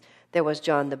claims. There was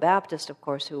John the Baptist, of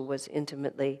course, who was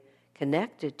intimately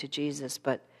connected to Jesus,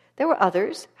 but there were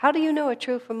others. How do you know a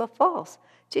true from a false?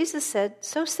 Jesus said,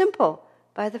 so simple,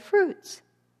 by the fruits,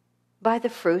 by the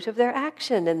fruit of their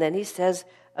action. And then he says,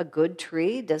 a good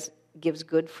tree gives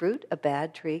good fruit, a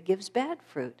bad tree gives bad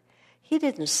fruit. He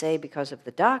didn't say because of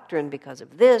the doctrine, because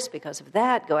of this, because of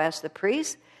that, go ask the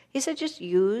priest. He said, just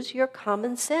use your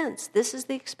common sense. This is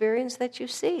the experience that you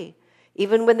see.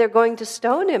 Even when they're going to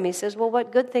stone him, he says, well,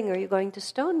 what good thing are you going to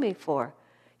stone me for?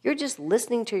 You're just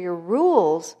listening to your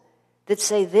rules that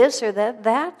say this or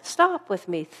that. Stop with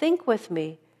me. Think with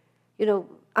me.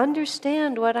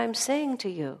 Understand what I'm saying to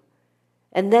you.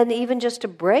 And then even just to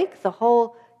break the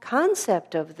whole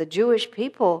concept of the Jewish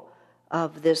people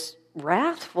of this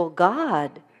wrathful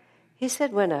God, he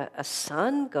said when a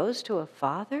son goes to a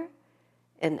father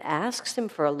and asks him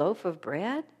for a loaf of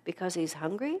bread because he's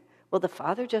hungry, will the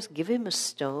father just give him a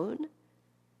stone?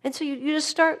 And so you just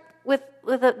start with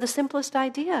the simplest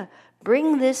idea.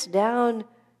 Bring this down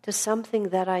to something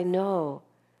that I know.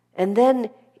 And then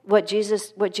what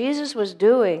Jesus was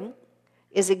doing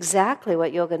is exactly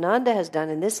what Yogananda has done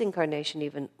in this incarnation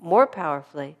even more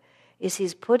powerfully, is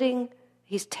he's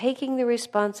taking the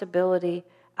responsibility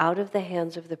out of the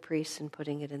hands of the priests and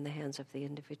putting it in the hands of the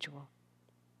individual.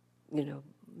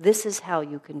 This is how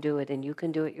you can do it, and you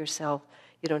can do it yourself.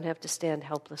 You don't have to stand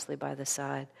helplessly by the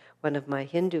side. One of my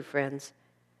Hindu friends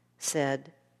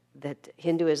said that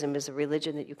Hinduism is a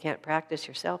religion that you can't practice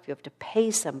yourself. You have to pay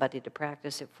somebody to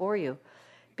practice it for you,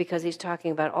 because he's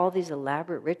talking about all these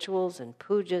elaborate rituals and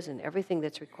pujas and everything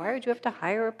that's required. You have to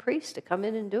hire a priest to come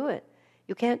in and do it.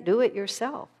 You can't do it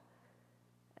yourself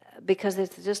because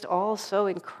it's just all so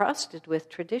encrusted with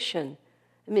tradition.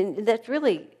 I mean, that's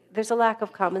really, there's a lack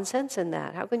of common sense in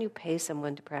that. How can you pay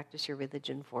someone to practice your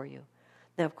religion for you?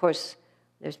 Now, of course,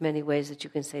 There's many ways that you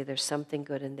can say there's something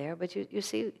good in there, but you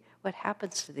see what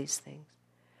happens to these things.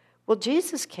 Well,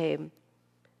 Jesus came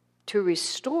to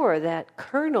restore that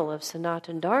kernel of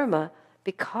Sanatana Dharma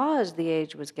because the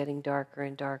age was getting darker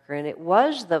and darker. And it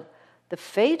was the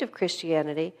fate of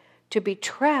Christianity to be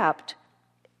trapped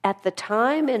at the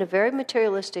time in a very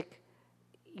materialistic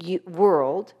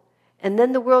world, and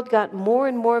then the world got more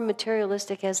and more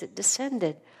materialistic as it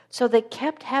descended. So they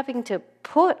kept having to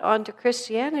put onto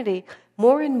Christianity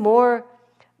more and more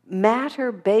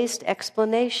matter-based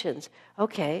explanations.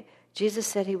 Okay, Jesus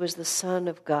said he was the Son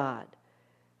of God.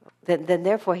 Then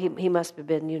therefore he must have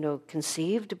been,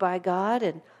 conceived by God,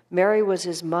 and Mary was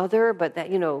his mother, but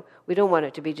that, we don't want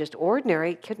it to be just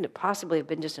ordinary. It couldn't possibly have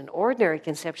been just an ordinary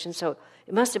conception, so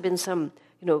it must have been some,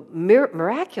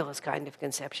 miraculous kind of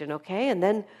conception, okay? And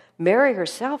then Mary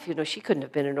herself, she couldn't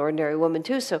have been an ordinary woman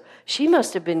too, so she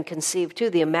must have been conceived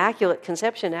too. The Immaculate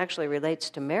Conception actually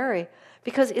relates to Mary,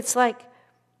 because it's like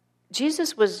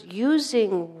Jesus was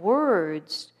using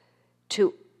words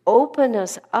to open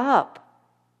us up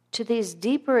to these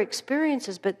deeper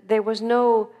experiences, but there was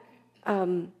no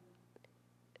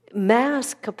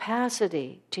mass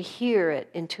capacity to hear it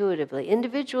intuitively.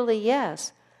 Individually,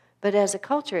 yes, but as a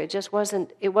culture, it just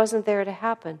wasn't there to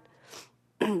happen.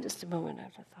 Just a moment, I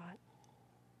have a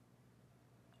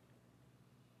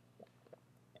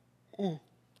thought.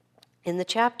 In the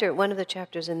chapter, one of the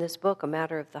chapters in this book, A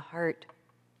Matter of the Heart,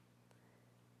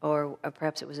 or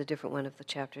perhaps it was a different one of the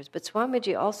chapters, but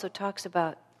Swamiji also talks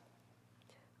about,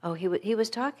 he was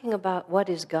talking about what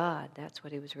is God. That's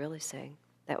what he was really saying.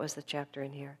 That was the chapter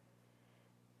in here.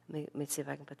 Let me see if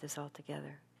I can put this all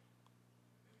together.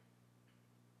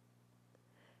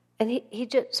 And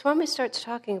Swami starts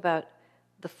talking about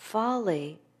the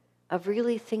folly of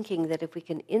really thinking that if we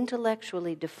can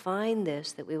intellectually define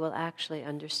this, that we will actually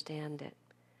understand it.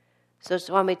 So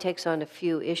Swami takes on a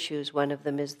few issues. One of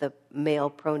them is the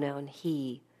male pronoun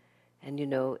he, and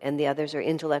the others are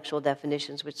intellectual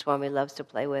definitions, which Swami loves to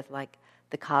play with, like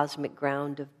the cosmic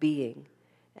ground of being,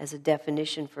 as a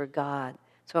definition for God.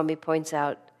 Swami points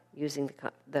out, using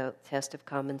the test of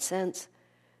common sense,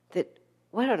 that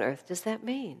what on earth does that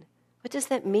mean? What does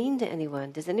that mean to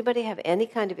anyone? Does anybody have any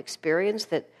kind of experience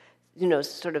that,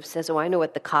 sort of says, I know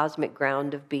what the cosmic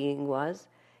ground of being was?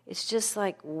 It's just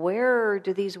like, where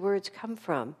do these words come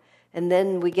from? And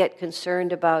then we get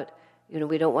concerned about,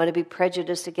 we don't want to be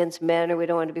prejudiced against men, or we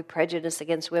don't want to be prejudiced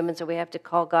against women, so we have to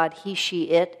call God he, she,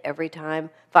 it every time.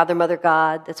 Father, Mother,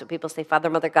 God. That's what people say, Father,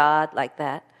 Mother, God, like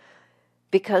that.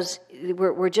 Because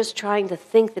we're just trying to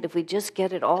think that if we just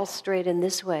get it all straight in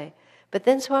this way. But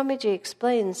then Swamiji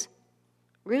explains,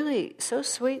 really so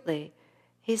sweetly,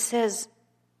 he says,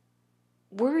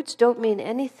 words don't mean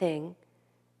anything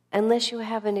unless you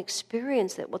have an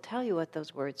experience that will tell you what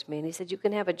those words mean. He said you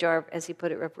can have a jar of, as he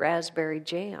put it, of raspberry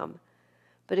jam.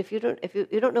 But if you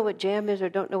don't know what jam is or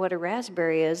don't know what a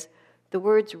raspberry is, the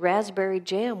words raspberry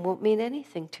jam won't mean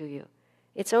anything to you.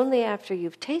 It's only after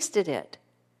you've tasted it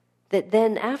that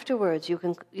then afterwards you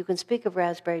can speak of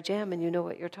raspberry jam and you know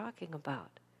what you're talking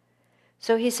about.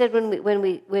 So he said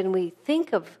when we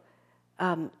think of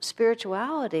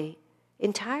spirituality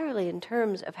entirely in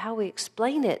terms of how we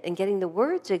explain it and getting the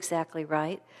words exactly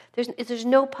right, there's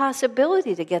no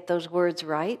possibility to get those words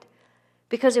right,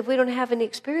 because if we don't have any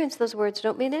experience, those words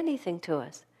don't mean anything to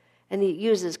us. And he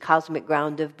uses cosmic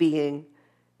ground of being.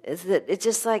 It's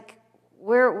just like,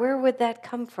 where would that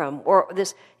come from? Or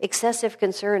this excessive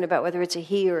concern about whether it's a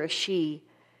he or a she.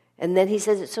 And then he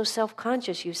says it's so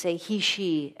self-conscious, you say he,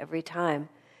 she every time.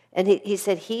 And he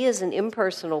said he is an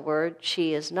impersonal word,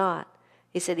 she is not.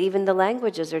 He said even the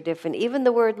languages are different, even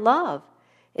the word love.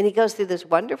 And he goes through this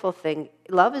wonderful thing.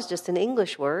 Love is just an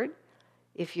English word.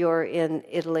 If you're in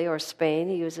Italy or Spain,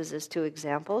 he uses as two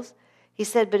examples. He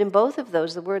said, but in both of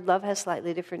those, the word love has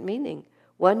slightly different meaning.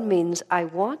 One means I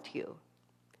want you.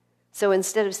 So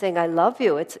instead of saying I love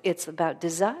you, it's about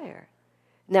desire.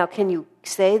 Now, can you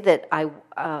say that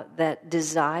that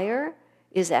desire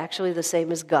is actually the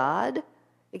same as God?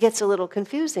 It gets a little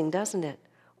confusing, doesn't it?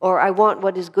 Or I want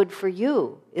what is good for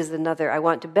you is another, I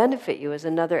want to benefit you is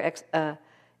another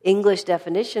English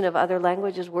definition of other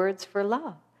languages' words for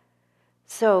love.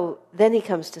 So then he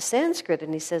comes to Sanskrit,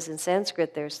 and he says in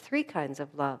Sanskrit there's three kinds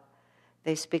of love.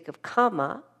 They speak of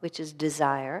kama, which is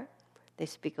desire. They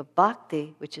speak of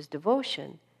bhakti, which is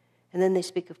devotion. And then they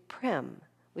speak of prem,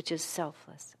 which is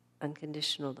selfless,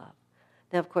 unconditional love.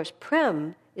 Now, of course,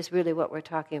 prem is really what we're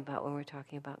talking about when we're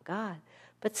talking about God.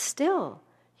 But still,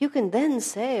 you can then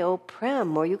say, oh,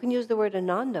 prem, or you can use the word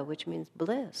ananda, which means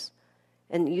bliss,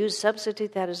 and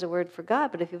substitute that as a word for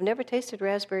God. But if you've never tasted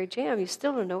raspberry jam, you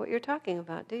still don't know what you're talking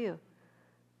about, do you?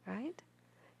 Right?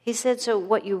 He said, so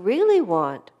what you really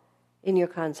want in your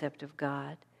concept of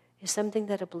God is something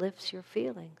that uplifts your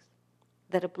feelings,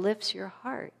 that uplifts your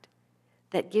heart,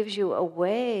 that gives you a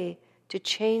way to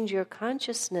change your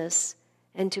consciousness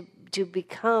and to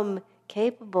become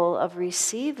capable of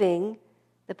receiving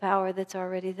the power that's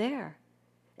already there.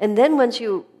 And then once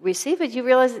you receive it, you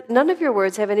realize none of your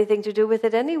words have anything to do with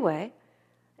it anyway.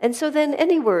 And so then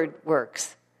any word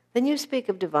works. Then you speak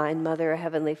of Divine Mother or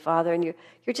Heavenly Father, and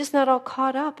you're just not all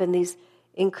caught up in these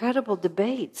incredible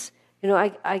debates. You know,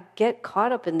 I get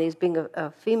caught up in these being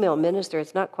a female minister.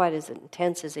 It's not quite as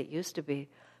intense as it used to be.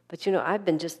 But, you know, I've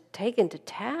been just taken to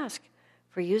task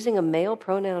for using a male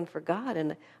pronoun for God,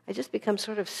 and I just become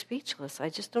sort of speechless. I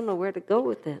just don't know where to go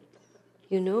with it,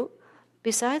 you know?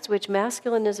 Besides which,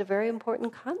 masculine is a very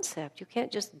important concept. You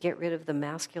can't just get rid of the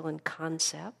masculine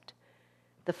concept.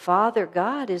 The Father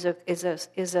God is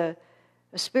a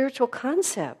spiritual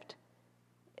concept.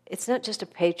 It's not just a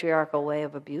patriarchal way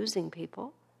of abusing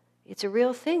people. It's a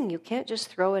real thing. You can't just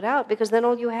throw it out, because then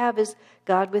all you have is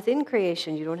God within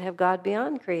creation. You don't have God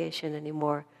beyond creation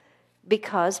anymore,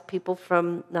 because people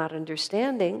from not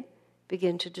understanding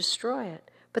begin to destroy it.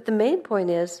 But the main point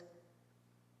is,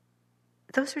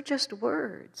 those are just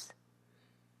words.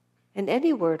 And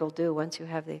any word will do once you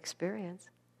have the experience.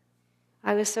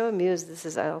 I was so amused,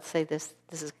 I'll say this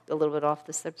is a little bit off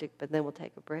the subject, but then we'll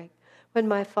take a break. When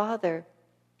my father,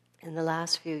 in the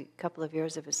last couple of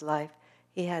years of his life,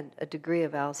 he had a degree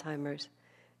of Alzheimer's,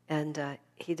 and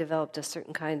he developed a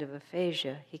certain kind of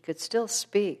aphasia. He could still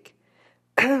speak,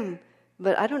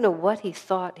 but I don't know what he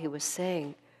thought he was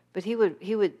saying, but he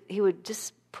would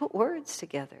just put words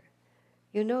together.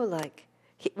 You know, like,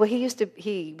 he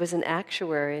was an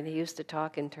actuary, and he used to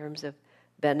talk in terms of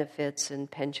benefits and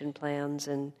pension plans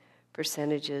and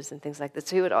percentages and things like that.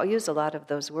 So he would use a lot of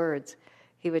those words.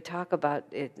 He would talk about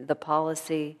the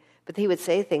policy, but he would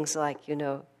say things like, you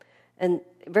know, and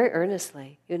very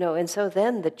earnestly, you know. And so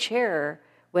then the chair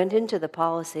went into the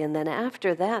policy, and then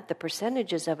after that, the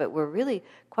percentages of it were really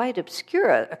quite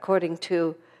obscure according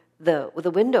to the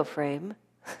window frame.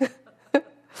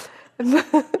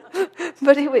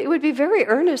 But it would be very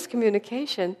earnest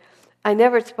communication. I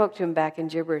never spoke to him back in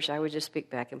gibberish. I would just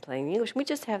speak back in plain English. We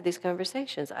just have these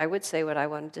conversations. I would say what I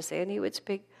wanted to say, and he would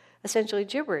speak essentially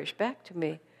gibberish back to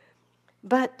me.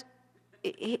 But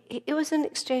it was an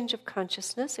exchange of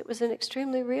consciousness. It was an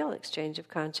extremely real exchange of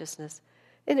consciousness.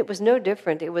 And it was no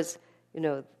different. It was, you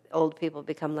know, old people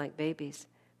become like babies.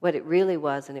 What it really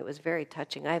was, and it was very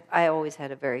touching. I always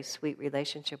had a very sweet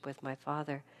relationship with my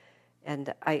father.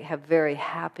 And I have very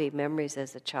happy memories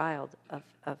as a child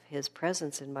of his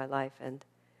presence in my life. And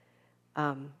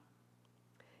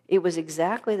it was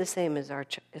exactly the same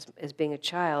as being a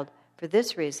child for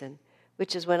this reason,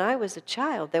 which is when I was a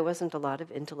child, there wasn't a lot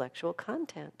of intellectual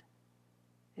content,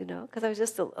 you know, because I was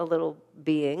just a little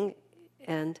being.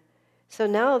 And so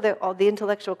now all the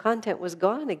intellectual content was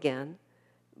gone again,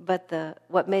 but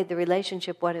what made the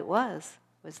relationship what it was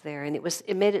there. And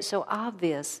it made it so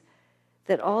obvious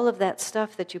that all of that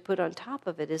stuff that you put on top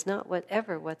of it is not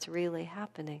what's really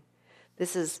happening.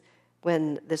 This is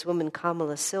when this woman,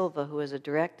 Kamala Silva, who was a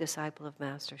direct disciple of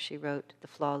Master, she wrote The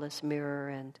Flawless Mirror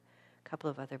and a couple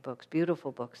of other books,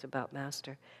 beautiful books about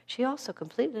Master. She also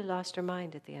completely lost her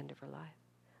mind at the end of her life.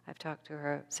 I've talked to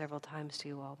her several times, to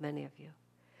you all, many of you.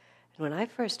 And when I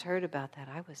first heard about that,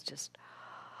 I said,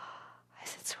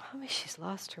 Swami, she's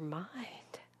lost her mind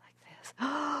like this.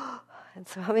 And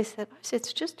Swami said,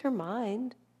 it's just her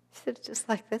mind. He said, it's just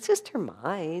like, that's just her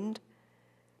mind.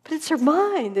 But it's her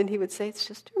mind. And he would say, it's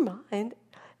just her mind. And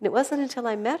it wasn't until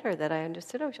I met her that I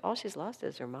understood, all she's lost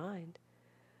is her mind.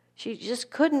 She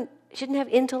didn't have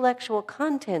intellectual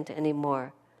content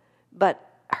anymore. But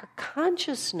her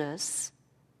consciousness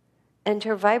and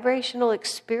her vibrational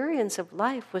experience of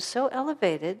life was so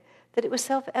elevated that it was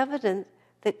self-evident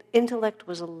that intellect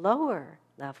was a lower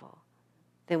level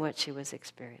than what she was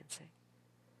experiencing.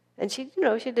 And she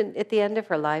didn't, at the end of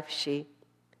her life, she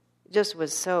just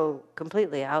was so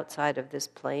completely outside of this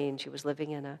plane. She was living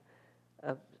in a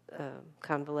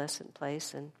convalescent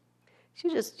place, and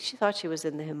she thought she was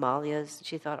in the Himalayas.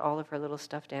 She thought all of her little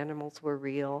stuffed animals were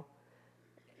real.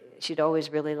 She'd always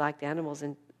really liked animals,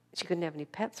 and she couldn't have any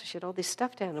pets, so she had all these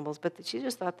stuffed animals, but she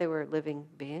just thought they were living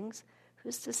beings.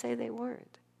 Who's to say they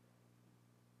weren't?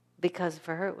 Because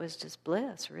for her it was just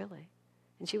bliss, really.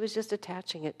 And she was just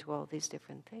attaching it to all these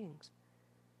different things.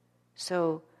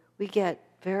 So we get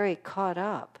very caught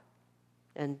up,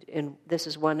 and this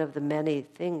is one of the many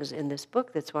things in this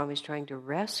book that Swami's trying to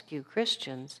rescue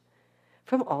Christians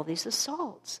from all these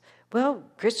assaults. Well,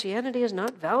 Christianity is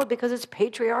not valid because it's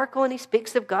patriarchal, and he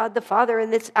speaks of God the Father,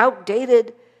 and it's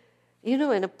outdated.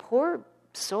 And a poor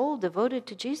soul devoted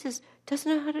to Jesus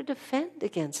doesn't know how to defend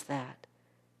against that.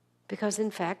 Because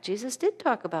in fact, Jesus did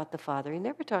talk about the Father. He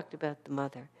never talked about the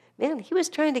Mother. Man, he was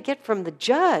trying to get from the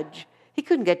judge. He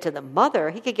couldn't get to the Mother.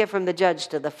 He could get from the judge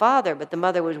to the Father, but the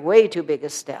Mother was way too big a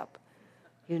step.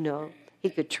 He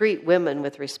could treat women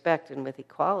with respect and with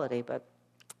equality, but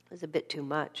it was a bit too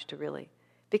much to really,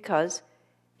 because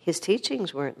his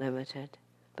teachings weren't limited,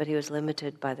 but he was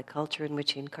limited by the culture in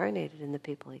which he incarnated and the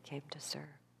people he came to serve.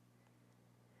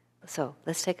 So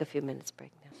let's take a few minutes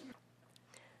break now.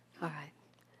 All right.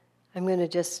 I'm going to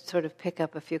just sort of pick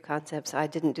up a few concepts. I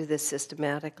didn't do this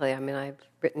systematically. I've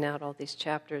written out all these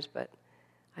chapters, but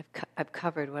I've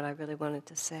covered what I really wanted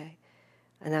to say.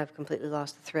 And I've completely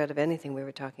lost the thread of anything we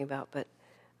were talking about. But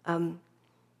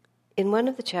in one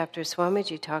of the chapters,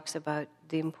 Swamiji talks about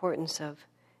the importance of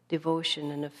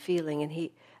devotion and of feeling.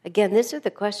 And these are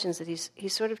the questions that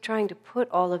he's sort of trying to put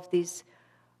all of these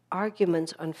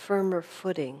arguments on firmer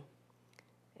footing.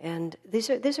 And these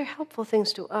are helpful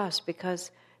things to us,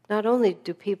 because not only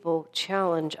do people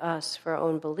challenge us for our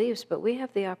own beliefs, but we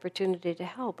have the opportunity to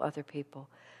help other people.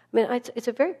 It's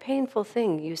a very painful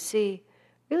thing. You see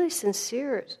really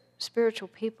sincere spiritual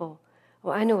people.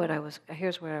 Well,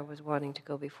 here's where I was wanting to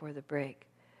go before the break.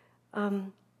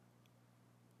 Let's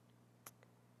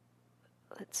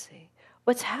see.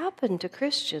 What's happened to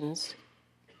Christians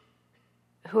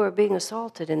who are being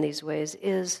assaulted in these ways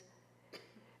is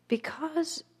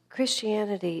because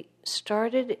Christianity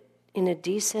started in a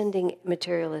descending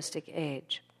materialistic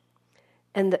age,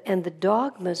 and the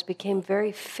dogmas became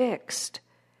very fixed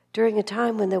during a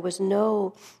time when there was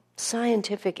no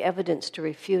scientific evidence to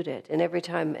refute it. And every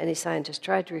time any scientist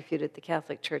tried to refute it, the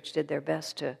Catholic Church did their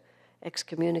best to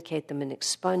excommunicate them and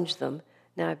expunge them.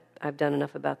 Now I've done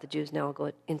enough about the Jews. Now I'll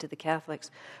go into the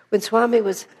Catholics. When Swami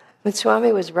was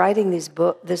writing this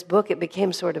book, it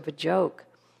became sort of a joke.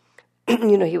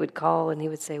 He would call and he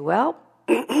would say, "Well,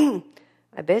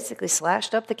 I basically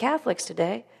slashed up the Catholics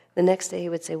today." The next day he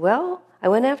would say, "Well, I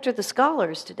went after the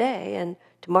scholars today, and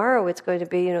tomorrow it's going to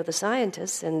be, the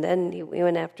scientists." And then we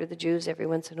went after the Jews every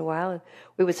once in a while, and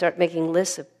we would start making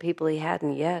lists of people he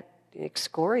hadn't yet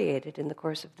excoriated in the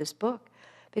course of this book,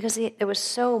 because there was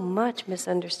so much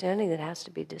misunderstanding that has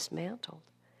to be dismantled.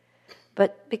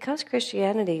 But because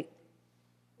Christianity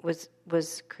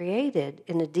was created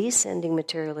in a descending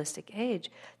materialistic age,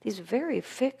 these very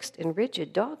fixed and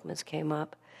rigid dogmas came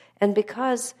up, and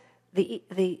because the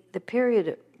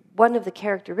period, one of the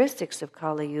characteristics of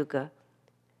Kali Yuga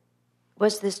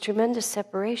was this tremendous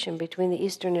separation between the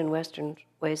Eastern and Western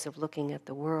ways of looking at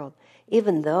the world.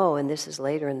 Even though, and this is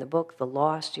later in the book, the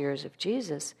lost years of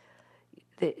Jesus,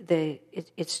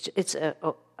 it's a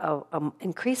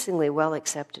increasingly well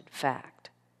accepted fact,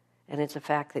 and it's a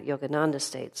fact that Yogananda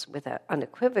states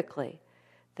unequivocally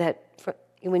that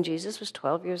when Jesus was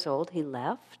 12 years old, he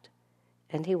left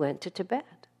and he went to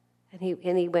Tibet, and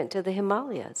he went to the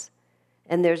Himalayas,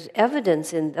 and there's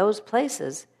evidence in those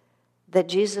places that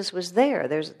Jesus was there.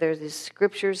 There's these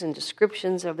scriptures and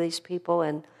descriptions of these people,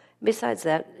 and besides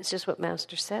that, it's just what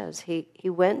Master says. He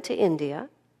went to India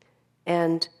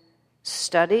and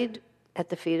studied at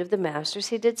the feet of the masters.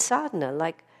 He did sadhana,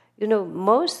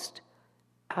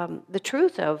 the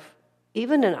truth of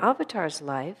even an avatar's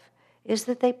life is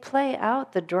that they play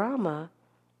out the drama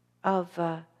of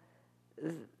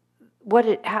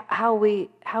how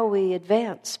we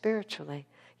advance spiritually.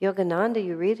 Yogananda,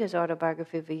 you read his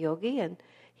autobiography of a yogi, and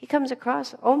he comes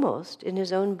across almost in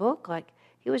his own book like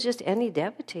he was just any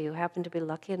devotee who happened to be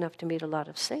lucky enough to meet a lot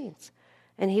of saints.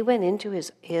 And he went into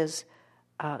his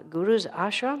guru's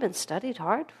ashram and studied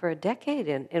hard for a decade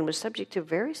and was subject to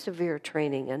very severe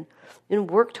training and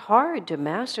worked hard to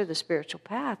master the spiritual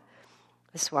path.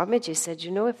 The Swamiji said,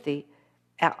 if the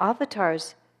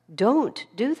avatars don't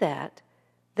do that,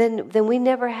 then we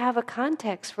never have a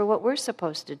context for what we're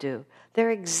supposed to do.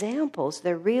 They're examples,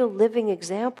 they're real living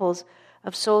examples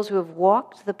of souls who have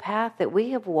walked the path that we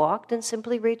have walked and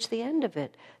simply reached the end of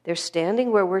it. They're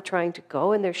standing where we're trying to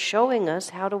go, and they're showing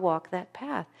us how to walk that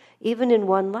path, even in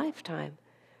one lifetime.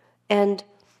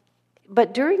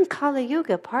 But during Kali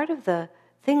Yuga, part of the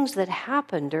things that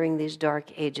happen during these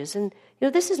dark ages, and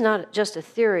this is not just a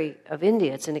theory of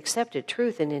India, it's an accepted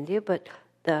truth in India, but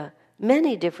the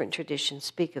many different traditions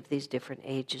speak of these different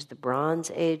ages, the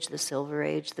Bronze Age, the Silver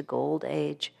Age, the Gold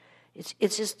Age.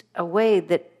 It's just a way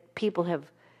that people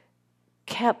have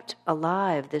kept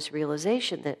alive this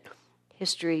realization that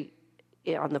history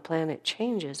on the planet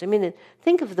changes.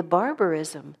 Think of the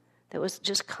barbarism that was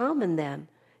just common then.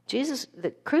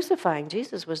 Crucifying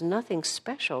Jesus was nothing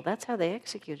special. That's how they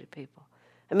executed people.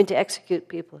 To execute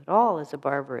people at all is a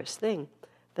barbarous thing.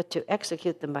 but to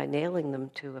execute them by nailing them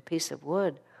to a piece of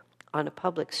wood on a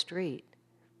public street,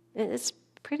 it's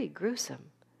pretty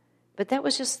gruesome. But that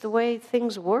was just the way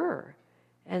things were.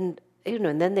 And,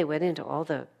 and then they went into all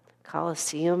the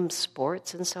Colosseum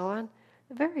sports and so on.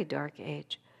 A very dark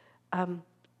age.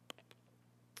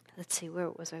 Let's see, where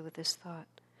was I with this thought?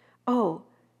 Oh,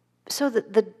 so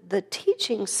the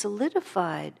teaching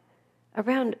solidified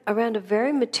around a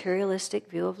very materialistic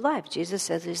view of life. Jesus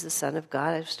says he's the Son of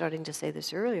God. I was starting to say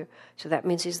this earlier. So that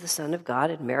means he's the Son of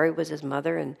God, and Mary was his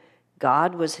mother, and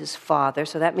God was his father.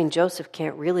 So that means Joseph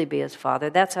can't really be his father.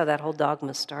 That's how that whole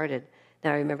dogma started.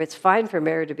 Now remember, it's fine for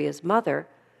Mary to be his mother,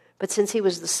 but since he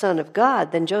was the Son of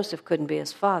God, then Joseph couldn't be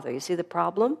his father. You see the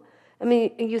problem? I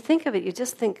mean, you think of it, you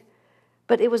just think,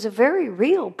 but it was a very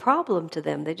real problem to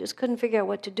them. They just couldn't figure out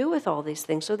what to do with all these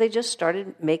things, so they just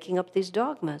started making up these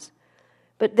dogmas.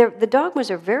 But the dogmas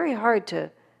are very hard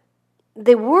to...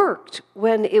 They worked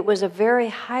when it was a very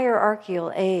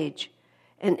hierarchical age.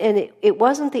 And it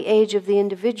wasn't the age of the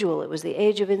individual. It was the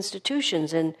age of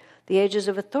institutions and the ages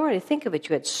of authority. Think of it.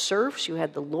 You had serfs, you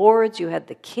had the lords, you had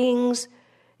the kings.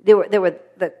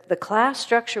 The class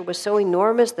structure was so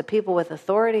enormous. The people with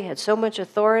authority had so much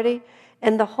authority.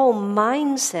 And the whole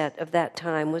mindset of that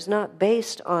time was not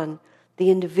based on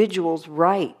the individual's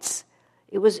rights.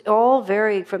 It was all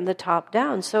very from the top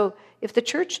down. So if the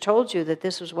church told you that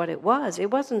this was what it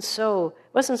wasn't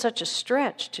such a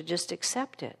stretch to just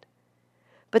accept it.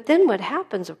 But then what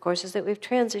happens, of course, is that we've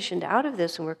transitioned out of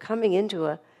this and we're coming into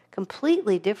a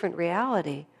completely different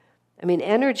reality. I mean,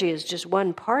 energy is just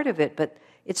one part of it, but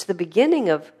it's the beginning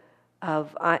of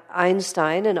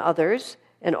Einstein and others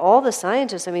and all the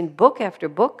scientists. I mean, book after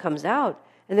book comes out,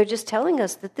 and they're just telling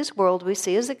us that this world we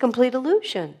see is a complete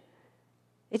illusion.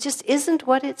 It just isn't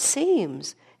what it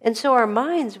seems. And so our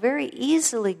minds very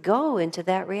easily go into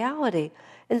that reality.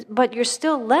 But you're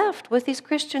still left with these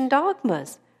Christian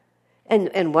dogmas.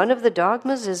 And one of the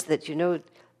dogmas is that,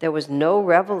 there was no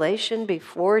revelation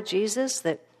before Jesus,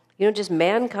 that, just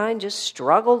mankind just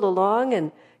struggled along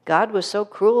and God was so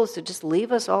cruel as to just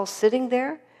leave us all sitting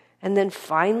there. And then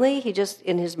finally, he just,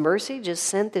 in his mercy, just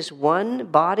sent this one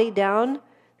body down,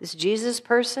 this Jesus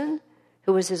person,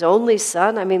 who was his only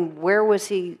son. I mean, where was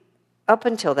he up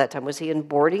until that time? Was he in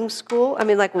boarding school? I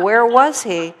mean, where was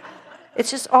he?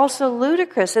 It's just also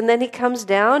ludicrous. And then he comes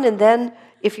down, and then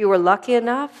if you were lucky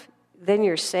enough, then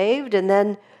you're saved. And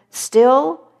then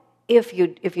still, if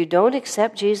you don't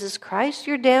accept Jesus Christ,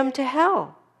 you're damned to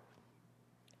hell.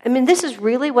 I mean, this is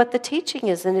really what the teaching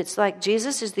is. And it's like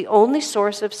Jesus is the only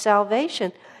source of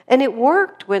salvation. And it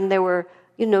worked when there were,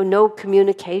 no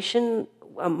communication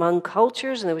among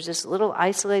cultures, and there was just little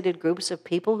isolated groups of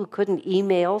people who couldn't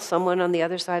email someone on the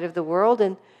other side of the world,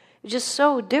 and it was just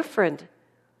so different.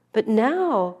 But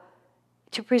now,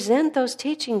 to present those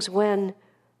teachings when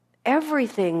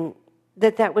everything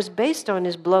that was based on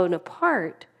is blown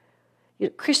apart,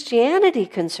 Christianity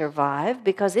can survive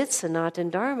because it's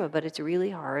Sanatana Dharma, but it's really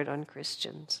hard on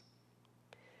Christians.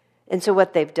 And so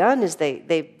what they've done is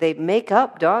they make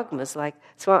up dogmas.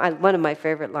 One of my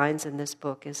favorite lines in this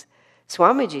book is,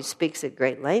 Swamiji speaks at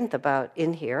great length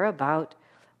about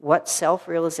what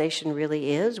self-realization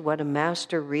really is, what a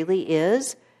master really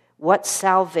is, what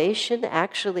salvation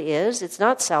actually is. It's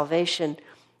not salvation.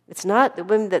 It's not,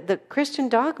 when the Christian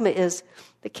dogma is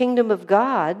the kingdom of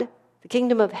God, the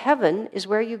kingdom of heaven is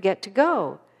where you get to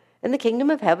go. And the kingdom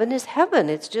of heaven is heaven.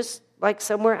 It's just like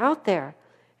somewhere out there.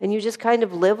 And you just kind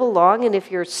of live along, and if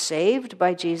you're saved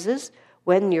by Jesus,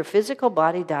 when your physical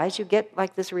body dies, you get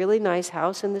like this really nice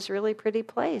house in this really pretty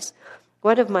place.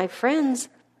 One of my friends,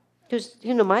 who's,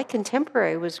 my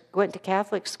contemporary, went to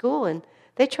Catholic school, and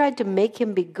they tried to make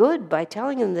him be good by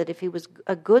telling him that if he was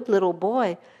a good little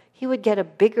boy, he would get a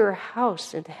bigger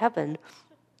house in heaven.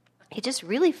 He just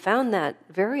really found that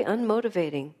very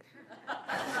unmotivating.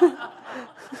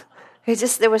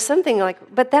 There was something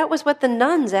but that was what the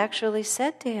nuns actually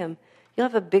said to him. You'll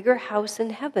have a bigger house in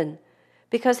heaven.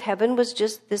 Because heaven was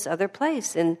just this other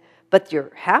place. But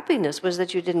your happiness was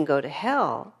that you didn't go to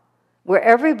hell, where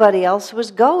everybody else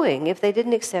was going if they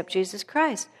didn't accept Jesus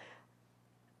Christ.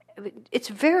 It's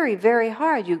very, very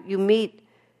hard.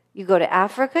 You go to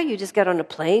Africa, you just get on a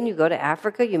plane, you go to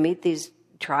Africa, you meet these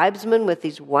tribesmen with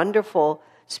these wonderful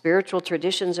spiritual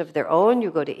traditions of their own. You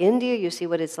go to India, you see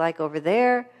what it's like over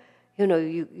there.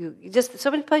 You just, so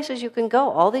many places you can go.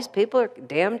 All these people are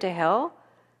damned to hell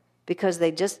because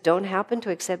they just don't happen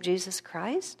to accept Jesus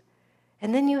Christ.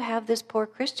 And then you have this poor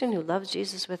Christian who loves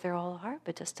Jesus with their whole heart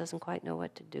but just doesn't quite know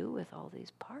what to do with all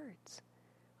these parts.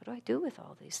 What do I do with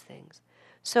all these things?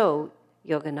 So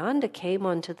Yogananda came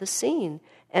onto the scene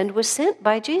and was sent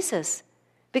by Jesus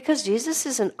Because Jesus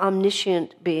is an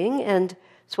omniscient being, and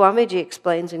Swamiji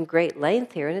explains in great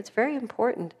length here, and it's very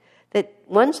important, that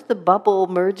once the bubble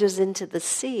merges into the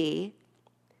sea,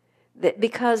 that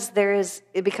because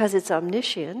it's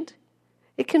omniscient,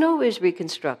 it can always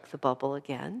reconstruct the bubble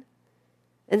again.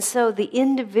 And so the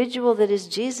individual that is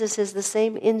Jesus is the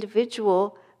same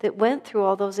individual that went through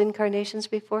all those incarnations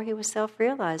before he was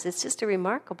self-realized. It's just a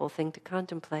remarkable thing to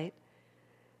contemplate.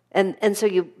 And so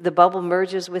the bubble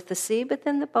merges with the sea, but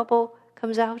then the bubble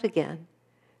comes out again.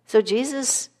 So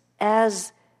Jesus,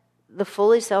 as the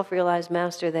fully self-realized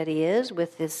master that he is,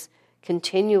 with this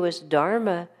continuous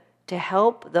dharma to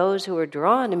help those who are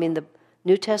drawn. I mean, the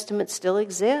New Testament still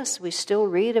exists. We still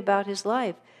read about his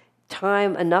life.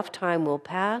 Enough time will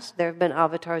pass. There have been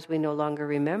avatars we no longer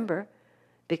remember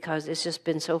because it's just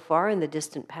been so far in the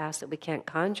distant past that we can't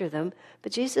conjure them.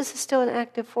 But Jesus is still an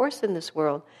active force in this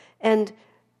world. And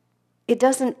it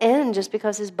doesn't end just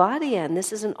because his body ends.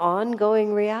 This is an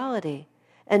ongoing reality.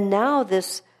 And now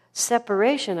this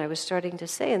separation, I was starting to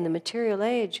say, in the material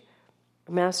age,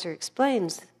 the Master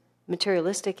explains,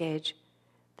 materialistic age,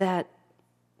 that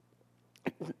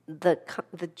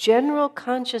the general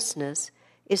consciousness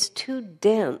is too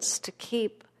dense to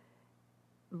keep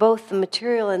both the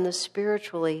material and the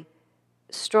spiritually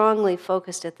strongly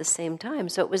focused at the same time.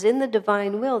 So it was in the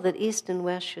divine will that East and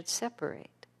West should separate.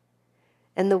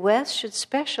 And the West should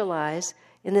specialize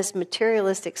in this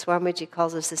materialistic, Swamiji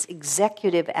calls us this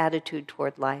executive attitude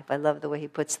toward life. I love the way he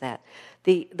puts that.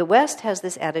 The West has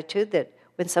this attitude that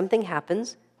when something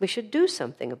happens, we should do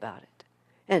something about it.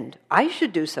 And I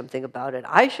should do something about it.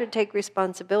 I should take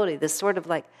responsibility. This sort of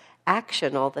like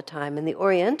action all the time. And the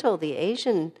Oriental, the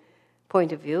Asian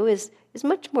point of view is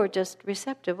much more just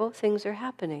receptive. Oh, things are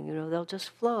happening. They'll just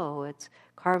flow.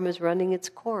 Karma's running its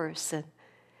course.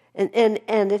 And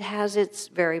it has its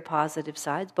very positive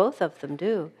sides. Both of them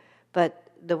do. But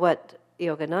what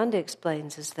Yogananda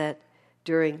explains is that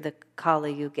during the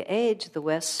Kali Yuga age, the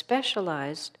West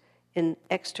specialized in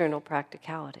external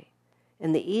practicality.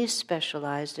 And the East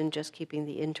specialized in just keeping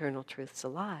the internal truths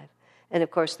alive. And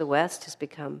of course the West has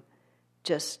become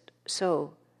just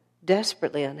so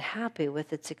desperately unhappy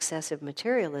with its excessive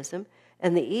materialism,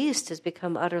 and the East has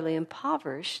become utterly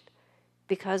impoverished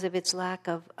because of its lack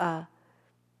of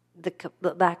the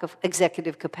lack of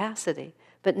executive capacity.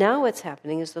 But now what's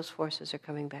happening is those forces are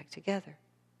coming back together.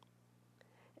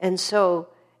 And so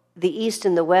the East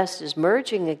and the West is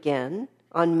merging again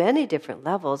on many different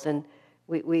levels, and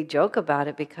we joke about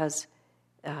it because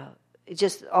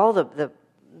just all the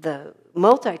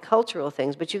multicultural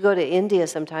things. But you go to India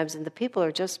sometimes, and the people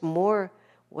are just more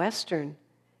Western.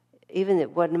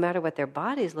 No matter what their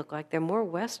bodies look like, they're more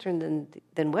Western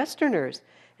than Westerners.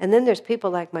 And then there's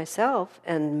people like myself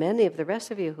and many of the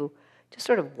rest of you who just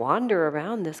sort of wander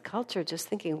around this culture just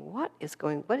thinking, what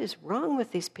is wrong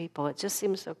with these people? It just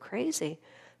seems so crazy.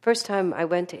 First time I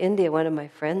went to India, one of my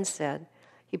friends said,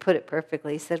 he put it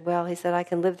perfectly, he said, I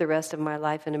can live the rest of my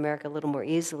life in America a little more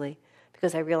easily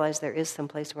because I realize there is some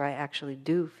place where I actually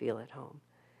do feel at home.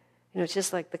 It's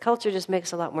just like the culture just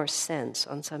makes a lot more sense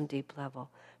on some deep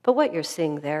level. But what you're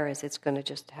seeing there is it's going to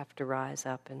just have to rise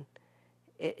up, and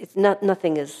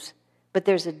but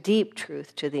there's a deep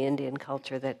truth to the Indian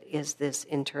culture that is this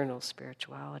internal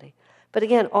spirituality. But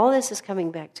again, all this is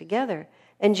coming back together,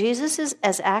 and Jesus is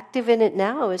as active in it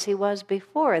now as he was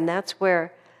before, and that's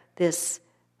where this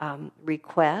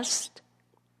request,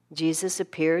 Jesus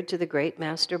appeared to the great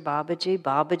master Babaji.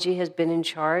 Babaji has been in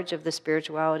charge of the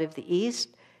spirituality of the East.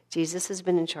 Jesus has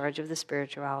been in charge of the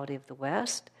spirituality of the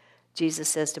West. Jesus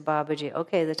says to Babaji,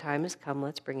 okay, the time has come,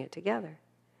 let's bring it together.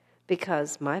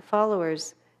 Because my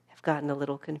followers have gotten a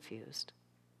little confused.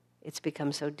 It's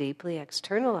become so deeply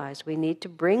externalized. We need to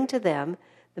bring to them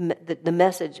the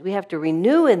message. We have to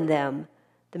renew in them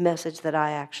the message that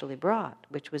I actually brought,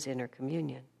 which was inner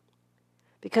communion.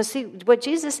 Because see, what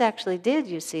Jesus actually did,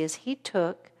 you see, is he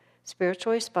took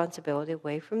spiritual responsibility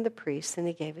away from the priests and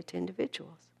he gave it to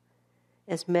individuals.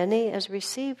 As many as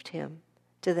received him,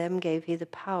 to them gave he the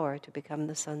power to become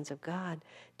the sons of God.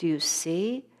 Do you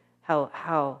see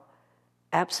how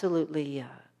absolutely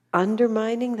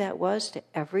undermining that was to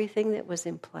everything that was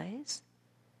in place?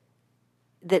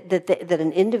 That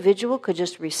an individual could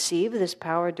just receive this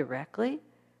power directly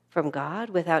from God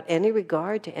without any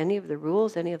regard to any of the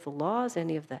rules, any of the laws,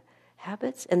 any of the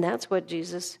habits. And that's what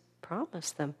Jesus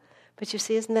promised them. But you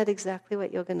see, isn't that exactly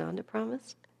what Yogananda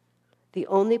promised? The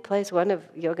only place, one of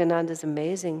Yogananda's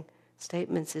amazing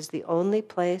statements is the only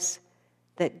place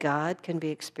that God can be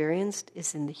experienced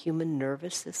is in the human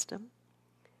nervous system.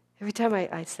 Every time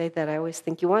I say that, I always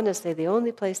think, you want to say the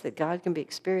only place that God can be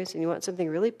experienced, and you want something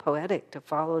really poetic to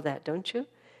follow that, don't you?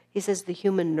 He says the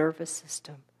human nervous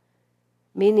system,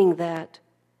 meaning that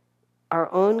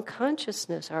our own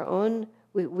consciousness,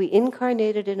 we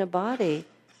incarnated in a body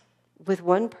with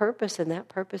one purpose, and that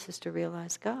purpose is to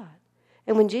realize God.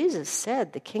 And when Jesus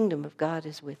said the kingdom of God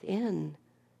is within,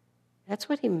 that's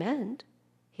what he meant.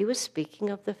 He was speaking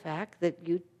of the fact that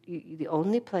the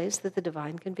only place that the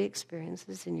divine can be experienced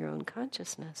is in your own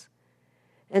consciousness.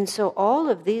 And so all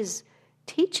of these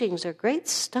teachings are great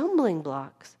stumbling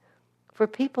blocks for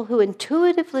people who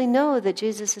intuitively know that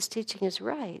Jesus' teaching is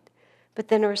right, but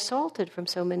then are assaulted from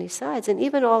so many sides. And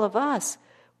even all of us,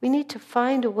 we need to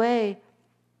find a way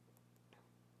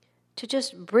to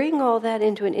just bring all that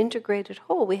into an integrated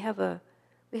whole. We have a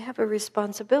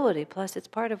responsibility, plus it's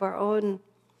part of our own,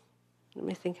 let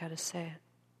me think how to say it.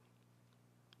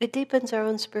 It deepens our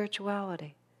own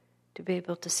spirituality to be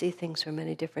able to see things from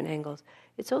many different angles.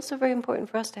 It's also very important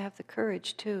for us to have the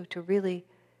courage, too, to really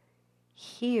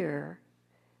hear.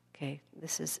 Okay,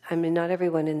 not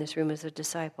everyone in this room is a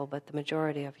disciple, but the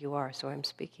majority of you are, so I'm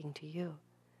speaking to you.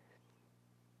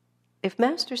 If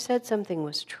Master said something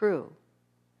was true,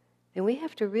 then we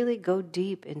have to really go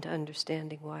deep into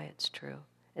understanding why it's true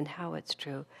and how it's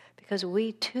true, because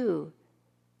we can't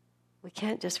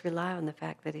just rely on the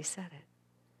fact that he said it.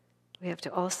 We have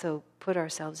to also put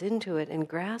ourselves into it and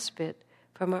grasp it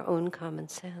from our own common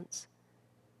sense.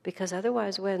 Because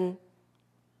otherwise, when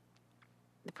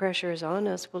the pressure is on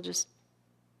us, we'll just,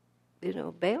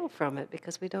 bail from it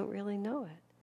because we don't really know it.